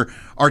O'Connor,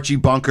 Archie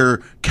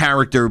Bunker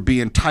character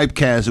being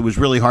typecast. It was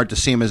really hard to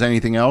see him as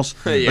anything else.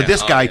 Yeah. But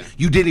this Oh, guy, yeah.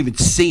 you didn't even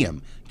see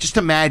him. Just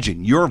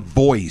imagine your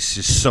voice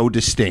is so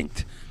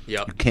distinct.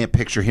 Yep. You can't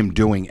picture him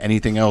doing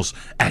anything else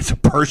as a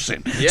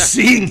person. Yeah.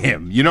 Seeing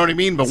him, you know what I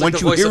mean? But It's like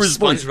once the you voice hear of his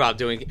voice, SpongeBob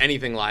doing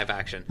anything live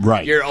action,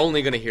 Right. You're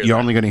only going to hear. you're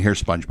that. only going to hear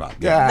SpongeBob.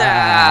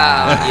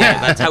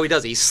 Yeah, that's how he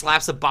does it. He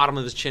slaps the bottom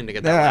of his chin to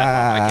get that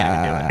laugh. I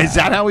can't even do it. Is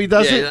that how he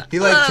does it? He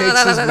like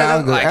takes his mouth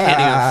and goes, I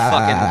can't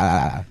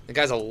even fucking. The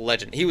guy's a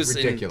legend. He was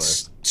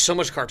Ridiculous. in so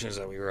much cartoons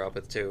that we grew up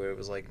with too. It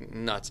was like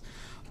nuts.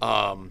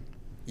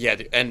 Yeah,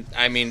 dude, and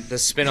I mean the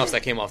spin-offs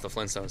that came off the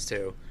Flintstones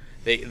too.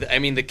 I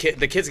mean, the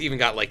kids even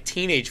got like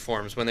teenage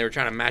forms when they were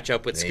trying to match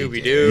up with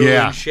Scooby Doo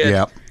Yeah, and shit.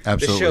 yeah,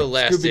 absolutely. The show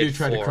lasted Scooby Doo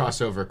tried to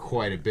cross over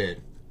quite a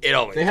bit. It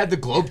always. They had the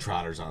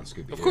Globetrotters on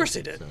Scooby Doo. Of course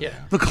they did. So, yeah.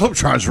 The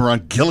Globetrotters were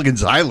on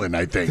Gilligan's Island,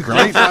 I think,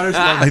 right? Globetrotters were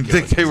on I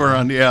think they were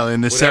on,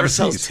 in the Whatever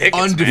sells 70s. tickets,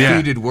 man.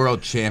 Undefeated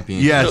world champion.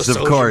 Yes, No of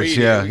social course,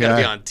 media. yeah. We gotta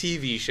be yeah. on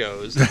TV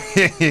shows.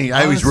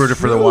 I always rooted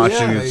for the true,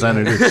 Washington yeah.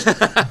 Senators.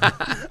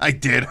 I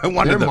did. I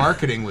wanted Their them.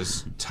 marketing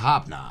was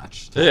top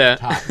notch. Yeah.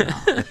 Top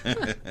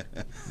notch.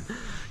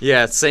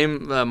 Yeah,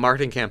 same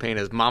marketing campaign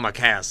as Mama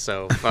Cass,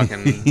 so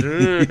fucking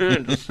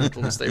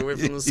just stay away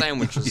from the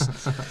sandwiches.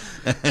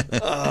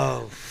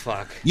 Oh,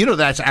 fuck. You know,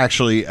 that's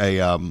actually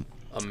a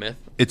myth?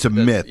 It's a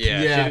myth.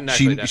 Yeah, Yeah. she didn't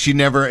actually die. She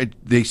never.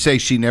 They say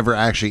she never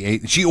actually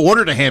ate. She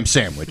ordered a ham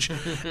sandwich,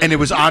 and it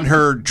was on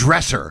her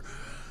dresser,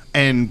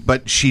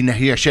 but she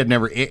had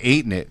never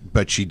eaten it,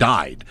 but she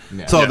died.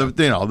 Yeah. So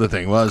Yeah. the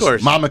thing was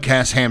course. Mama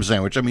Cass ham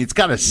sandwich. I mean, it's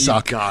gotta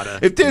suck. gotta.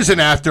 If there's an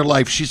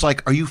afterlife, she's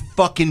like, "Are you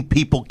fucking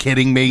people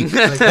kidding me?"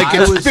 Like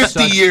I it's was 50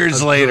 such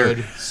years a later.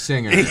 good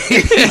singer.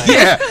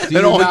 Yeah, Do you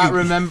and all not you-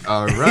 remember?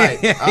 All right.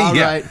 All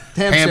Yeah. right.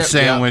 Ham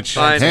sandwich.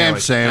 Fine. Ham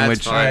That's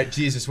sandwich. All fine. right,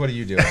 Jesus, what are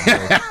you doing?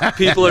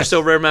 People are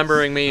still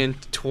remembering me in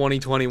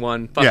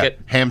 2021. Fuck Yeah, it.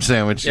 ham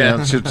sandwich. Yeah.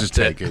 Yeah, just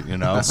take it. You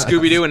know,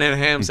 Scooby Doo and a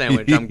ham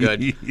sandwich. I'm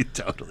good. It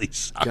totally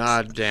sucks.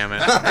 God damn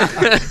it.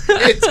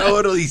 It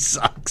totally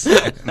sucks.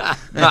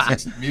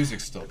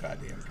 Music's still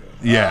goddamn good.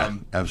 Yeah,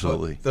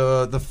 absolutely.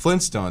 the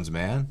Flintstones,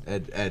 man.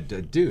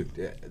 Dude,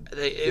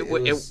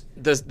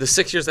 The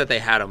 6 years that they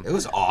had them, it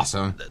was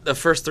awesome. the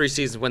first 3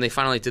 seasons when they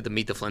finally did the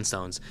Meet the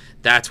Flintstones,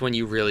 that's when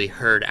you really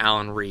heard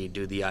Alan Reed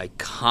do the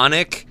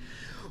iconic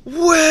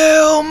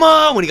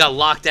Wilma when he got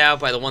locked out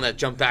by the one that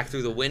jumped back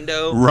through the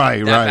window.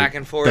 Right, that right. Back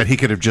and forth. That he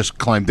could have just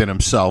climbed in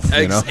himself,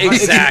 you know?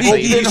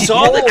 Exactly. You Open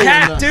saw the hole in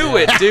cat the- do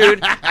it, dude.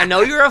 I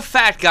know you're a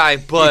fat guy,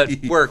 but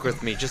work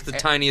with me. Just the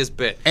tiniest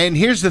bit. And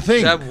here's the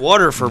thing. Have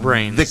water for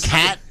brains. The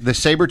cat, the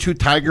saber-tooth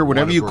tiger,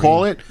 whatever you Waterbrain.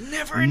 call it,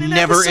 Never in an in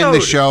the episode.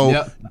 show,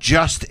 Yep.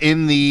 just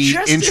in the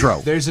Just- intro.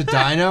 There's a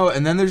dino,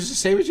 and then there's a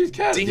saber-tooth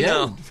cat. Dino.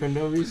 Yeah, for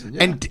no reason.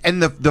 Yeah.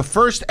 And the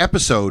first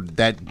episode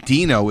that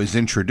Dino is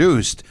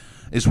introduced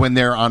is when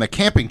they're on a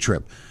camping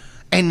trip,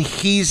 and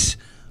he's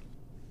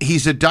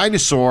a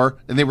dinosaur,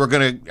 and they were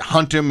going to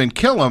hunt him and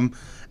kill him,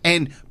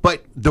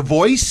 but the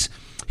voice,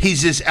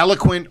 he's this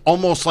eloquent,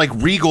 almost like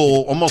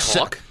regal, almost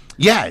Talk?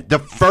 Yeah, the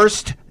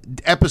first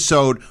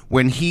episode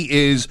when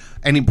he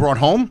brought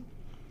home.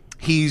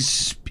 He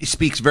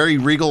speaks very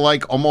regal,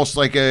 like almost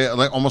like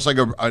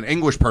an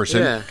English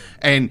person, Yeah.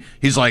 and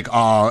he's like,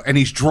 and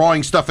he's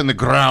drawing stuff in the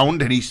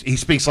ground, and he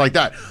speaks like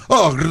that.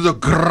 Oh, the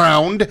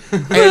ground,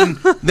 and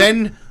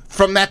then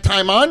from that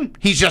time on,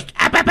 he's just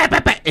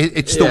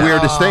it's the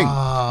weirdest thing.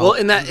 Well,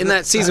 in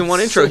that season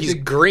one intro, he's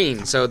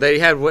green. So they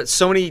had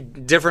so many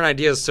different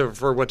ideas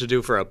for what to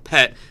do for a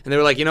pet, and they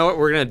were like, you know what,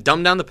 we're gonna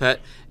dumb down the pet,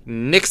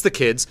 nix the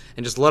kids,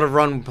 and just let them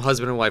run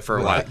husband and wife for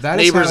a while. that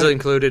is Neighbors how-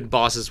 included,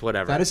 bosses,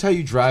 whatever. That is how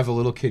you drive a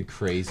little kid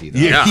crazy, though.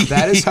 Yeah.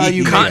 That is how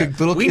you Yeah. make a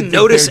little We kid think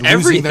notice they're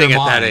losing their everything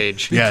at that mind.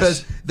 age.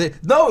 Because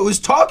no, it was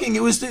talking.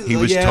 It was He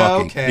was yeah,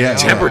 talking. Okay, Yeah. all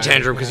Temper right.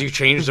 tantrum because you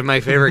changed to my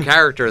favorite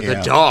character, the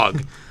Yeah.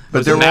 dog.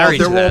 But they're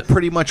they're all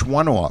pretty much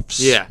one-offs.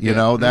 Yeah. you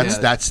know that's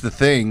Yeah. that's the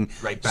thing.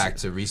 Right back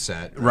to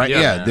reset. Right,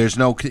 Yeah. yeah. There's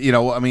no,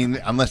 I mean,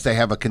 unless they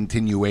have a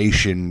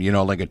continuation,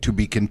 like a to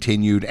be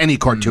continued, any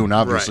cartoon,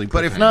 obviously. Right.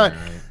 But if not,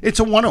 it's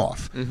a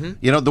one-off.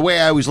 The way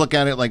I always look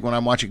at it, like when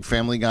I'm watching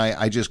Family Guy,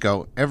 I just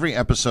go, every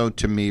episode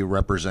to me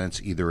represents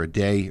either a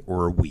day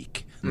or a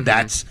week.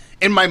 That's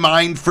in my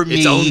mind for me.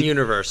 Its own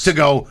universe. To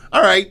go,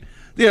 all right,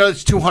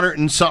 it's 200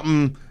 and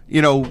something,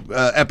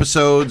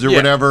 episodes or Yeah.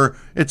 whatever.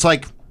 It's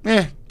like,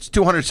 it's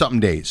 200 something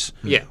days.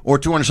 Yeah. Or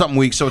 200 something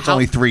weeks, so it's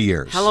only 3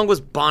 years. How long was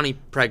Bonnie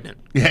pregnant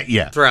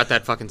Yeah. throughout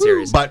that fucking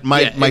series? But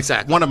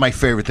exactly. one of my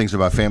favorite things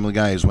about Family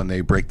Guy is when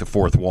they break the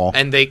fourth wall.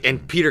 And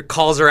Peter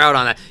calls her out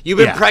on that. You've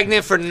been Yeah.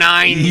 pregnant for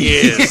 9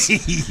 years.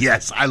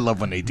 Yes, I love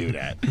when they do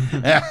that.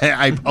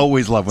 I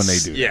always love when they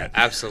do Yeah, that.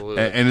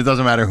 absolutely. And it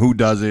doesn't matter who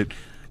does it.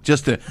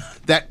 Just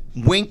that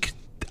wink.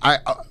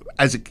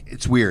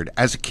 It's weird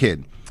as a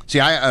kid. See,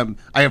 I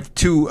have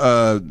two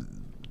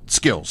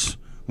skills.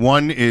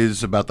 One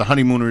is about the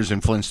honeymooners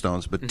and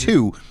Flintstones, but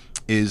two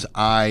is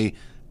I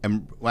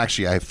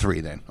have three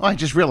then. Oh, I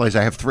just realized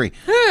I have three.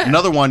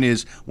 Another one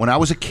is when I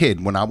was a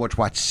kid, when I would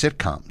watch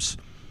sitcoms,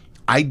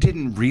 I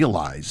didn't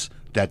realize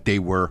that they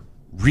were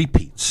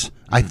repeats.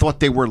 I thought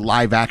they were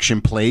live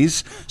action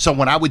plays. So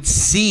when I would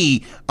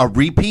see a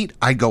repeat,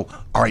 I go,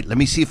 all right, let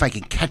me see if I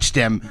can catch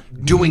them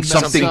doing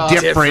something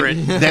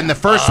different than the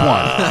first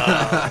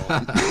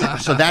one.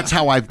 So that's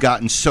how I've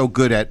gotten so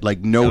good at like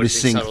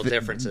noticing subtle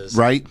differences.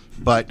 Right?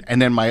 And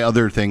then my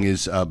other thing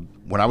is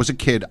when I was a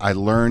kid, I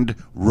learned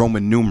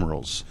Roman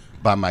numerals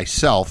by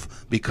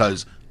myself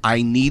because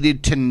I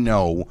needed to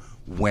know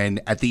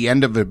when at the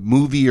end of a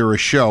movie or a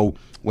show,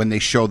 when they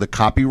show the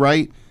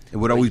copyright, it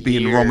would always be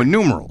in Roman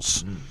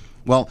numerals.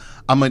 Well,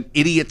 I'm an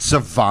idiot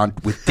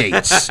savant with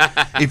dates.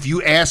 If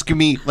you ask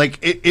me, like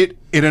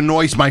it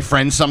annoys my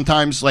friends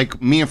sometimes.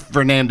 Like me and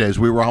Fernandez,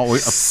 we were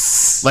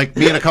always like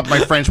me and a couple of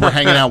my friends were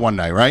hanging out one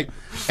night, right?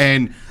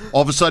 And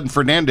all of a sudden,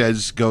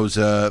 Fernandez goes,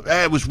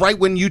 "It was right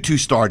when YouTube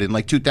started, in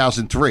like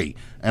 2003."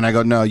 And I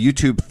go, "No,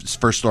 YouTube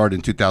first started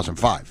in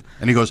 2005."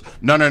 And he goes,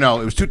 "No,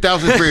 it was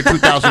 2003 or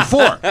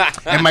 2004."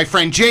 And my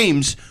friend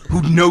James,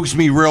 who knows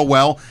me real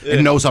well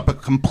and knows I'm a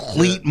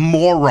complete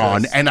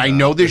moron, and I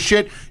know this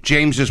shit,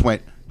 James just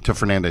went to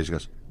Fernandez. He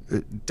goes,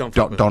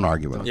 Don't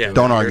argue with him. Yeah,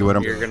 don't argue with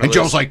him. And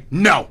Joe's like,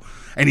 no.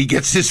 And he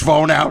gets his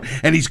phone out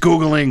and he's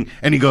Googling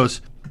and he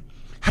goes,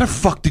 how the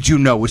fuck did you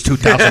know it was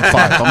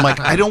 2005? I'm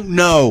like, I don't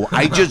know.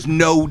 I just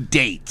know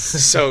dates.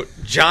 So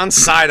John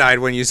side-eyed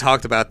when you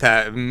talked about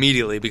that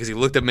immediately because he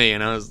looked at me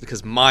and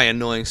because my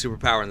annoying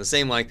superpower in the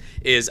same length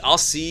is I'll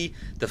see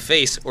the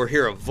face or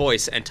hear a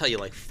voice and tell you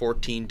like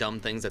 14 dumb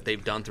things that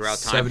they've done throughout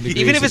time.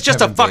 Even if it's just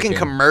a fucking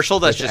commercial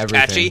that's just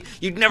catchy,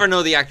 you'd never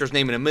know the actor's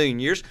name in a million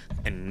years,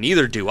 and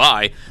neither do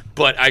I.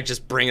 But I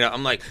just bring it up.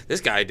 I'm like,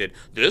 this guy did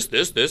this, and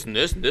this, and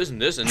this, and this,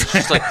 and this, and it's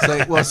just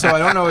like, well, so I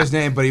don't know his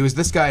name, but he was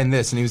this guy and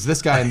this, and he was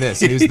this guy and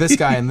this, and he was this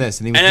guy and this,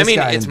 and he was this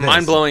guy and this. It's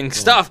mind-blowing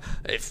stuff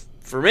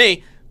for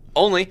me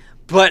only.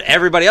 But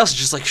everybody else is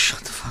just like,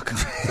 shut the fuck up.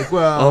 Like,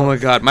 well, oh my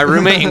god, my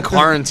roommate in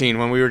quarantine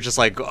when we were just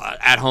like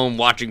at home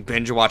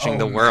binge watching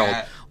The World.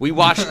 We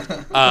watched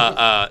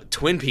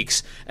Twin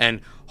Peaks,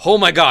 and oh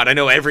my god, I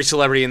know every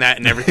celebrity in that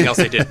and everything else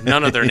they did.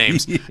 None of their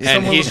names,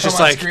 and he's just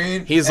like,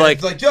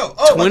 yo,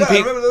 Twin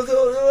Peaks.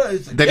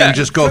 They're gonna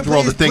just go through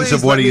all the things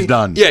of what he's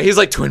done. Yeah, he's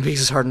like, Twin Peaks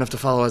is hard enough to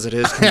follow as it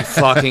is. Can you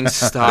fucking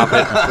stop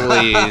it,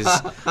 please?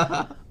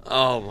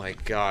 Oh my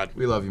god,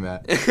 we love you,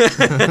 Matt.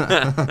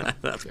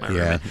 That's my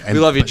roommate. We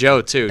love you,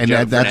 Joe, too. And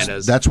Joe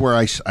that's where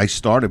I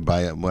started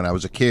by it when I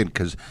was a kid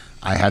because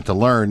I had to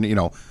learn,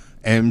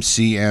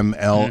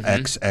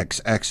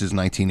 MCMLXXX is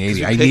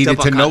 1980. I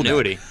needed to know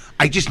that.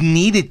 I just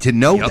needed to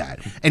know that.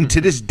 And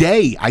to this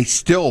day, I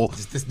still...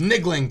 This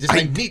niggling.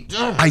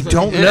 I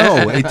don't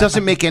know. It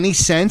doesn't make any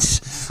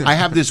sense. I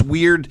have this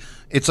weird...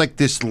 It's like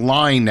this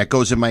line that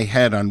goes in my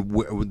head on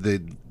the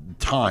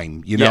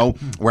time,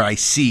 where I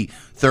see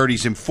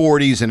 30s and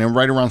 40s, and then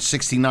right around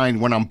 69,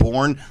 when I'm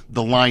born,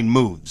 the line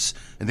moves.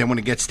 And then when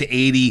it gets to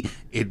 80,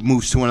 it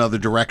moves to another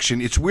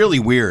direction. It's really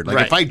weird.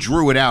 Like, if I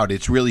drew it out,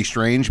 it's really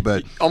strange,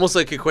 but... Almost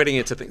like equating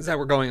it to things that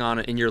were going on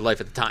in your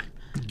life at the time.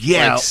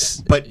 Yeah,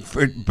 but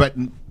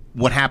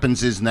what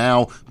happens is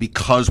now,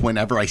 because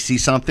whenever I see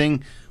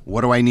something,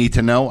 what do I need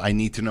to know? I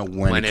need to know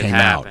when it came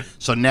out.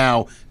 So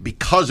now,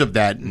 because of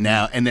that,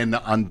 and then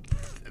on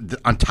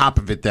top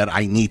of it that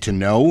I need to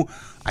know,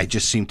 I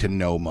just seem to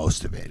know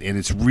most of it, and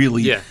it's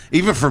really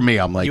even for me.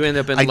 I'm like, you end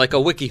up in like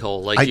a wiki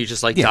hole, you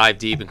just dive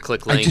deep and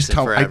click links.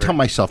 I tell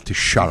myself to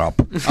shut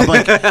up. I'm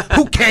like,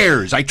 who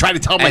cares? I try to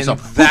tell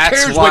myself, who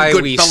cares why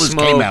when we Goodfellas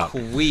smoke came out?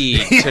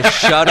 Weed to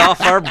shut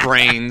off our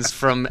brains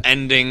from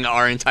ending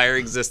our entire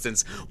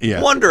existence,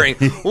 wondering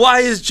why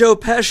is Joe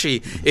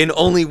Pesci in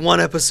only one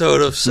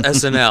episode of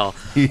SNL?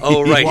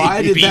 Oh right,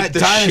 why did that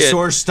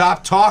dinosaur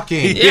stop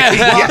talking?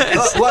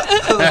 Yeah,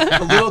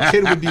 a little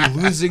kid would be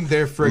losing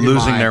their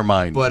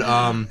mind. But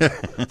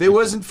it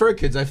wasn't for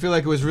kids. I feel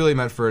like it was really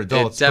meant for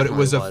adults. But it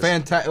was a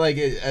fantastic,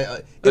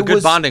 a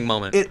good bonding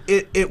moment.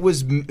 It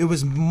was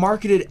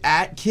marketed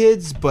at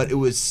kids, but it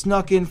was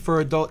snuck in for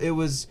adult. It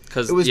was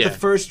the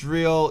first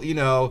real.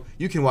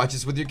 You can watch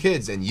this with your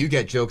kids, and you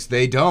get jokes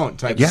they don't.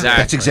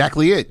 That's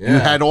exactly it. Yeah. You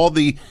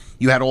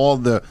had all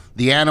the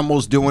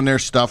animals doing their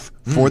stuff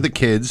for the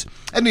kids,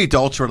 and the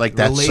adults were like,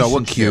 that's so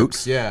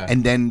acute. Yeah.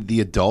 And then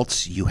the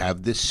adults, you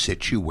have this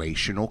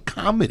situational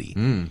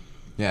comedy.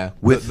 Yeah,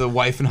 with the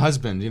wife and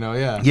husband,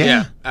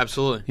 Yeah,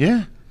 absolutely.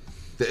 Yeah.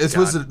 This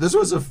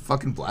was a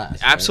fucking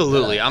blast.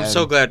 Absolutely. Right? I'm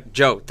so glad.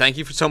 Joe, thank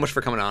you so much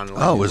for coming on.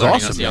 It was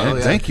awesome, man.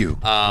 Thank you.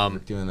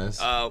 Doing this.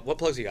 What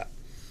plugs you got?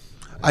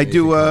 I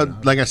do,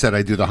 like I said,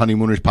 I do the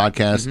Honeymooners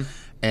podcast,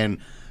 and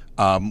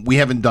we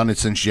haven't done it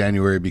since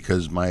January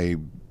because my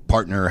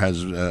partner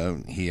has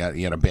he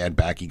had a bad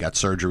back. He got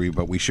surgery,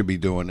 but we should be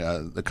doing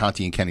the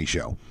Conti and Kenny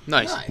show.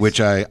 Nice. Which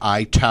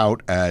I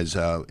tout as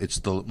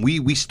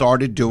we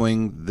started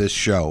doing this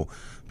show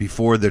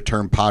before the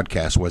term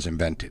podcast was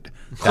invented.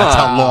 That's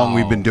how long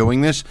we've been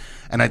doing this,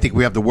 and I think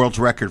we have the world's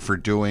record for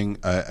doing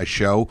a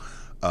show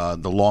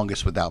the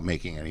longest without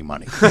making any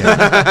money.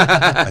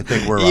 I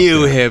think we're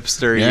you up there.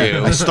 Hipster. Yeah.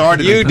 You. I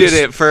started. You did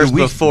it first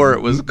before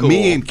it was cool.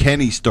 Me and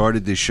Kenny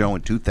started this show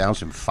in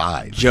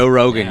 2005. Joe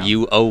Rogan,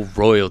 you owe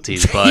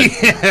royalties, bud.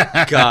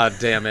 God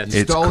damn it!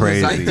 It's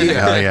crazy.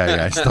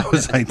 I stole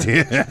his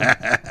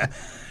idea.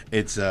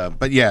 It's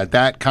but yeah,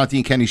 that Conti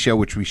and Kenny show,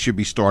 which we should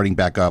be starting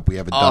back up. We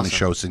haven't done a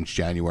show since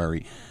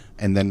January.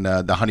 And then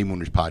the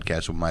Honeymooners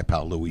podcast with my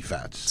pal Louis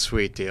Fats.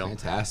 Sweet deal.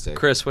 Fantastic.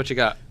 Chris, what you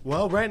got?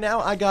 Well, right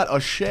now I got a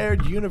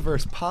shared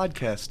universe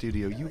podcast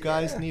studio. You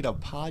guys need a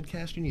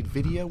podcast, you need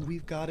video,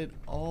 we've got it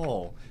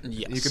all.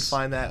 Yes. You can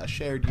find that, a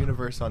shared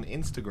universe, on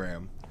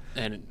Instagram.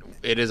 and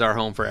it is our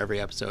home for every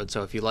episode.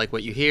 So if you like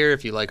what you hear,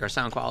 if you like our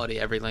sound quality,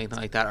 everything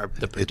like that,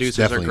 the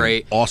producers are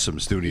great. Awesome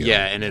studio.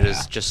 Yeah, and it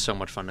is just so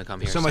much fun to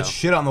come here. So much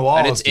shit on the walls,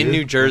 and it's in dude.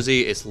 New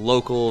Jersey. It's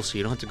local, so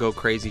you don't have to go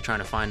crazy trying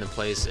to find a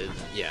place.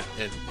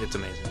 It's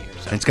amazing here.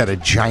 So. And it's got a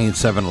giant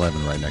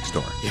 7-Eleven right next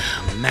door. Yeah,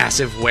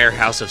 massive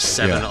warehouse of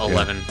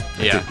 7-Eleven.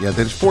 Yeah.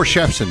 There's 4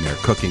 chefs in there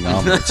cooking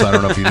omelets. I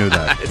don't know if you knew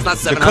that. It's not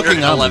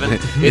 711.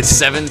 It's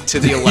 7 to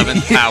the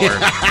 11th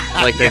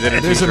power, like they did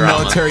in There's a Futurama.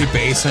 military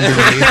base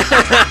underneath,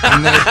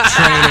 and they're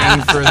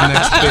training for the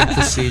next big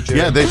procedure.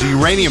 Yeah, there's a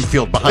uranium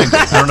field behind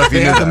it. I don't know if you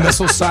They knew have the that.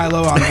 missile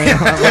silo on there.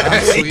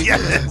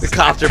 The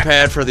copter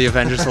pad for the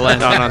Avengers to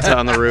land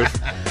on the roof.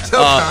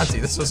 Conti,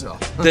 this was all.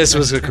 This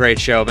was a great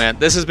show, man.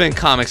 This has been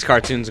Comics,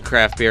 Cartoons, and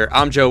Craft Beer.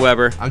 I'm Joe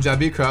Weber. I'm John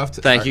Beecroft.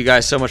 Thank you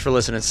guys so much for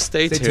listening.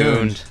 Stay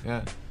tuned.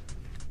 Yeah.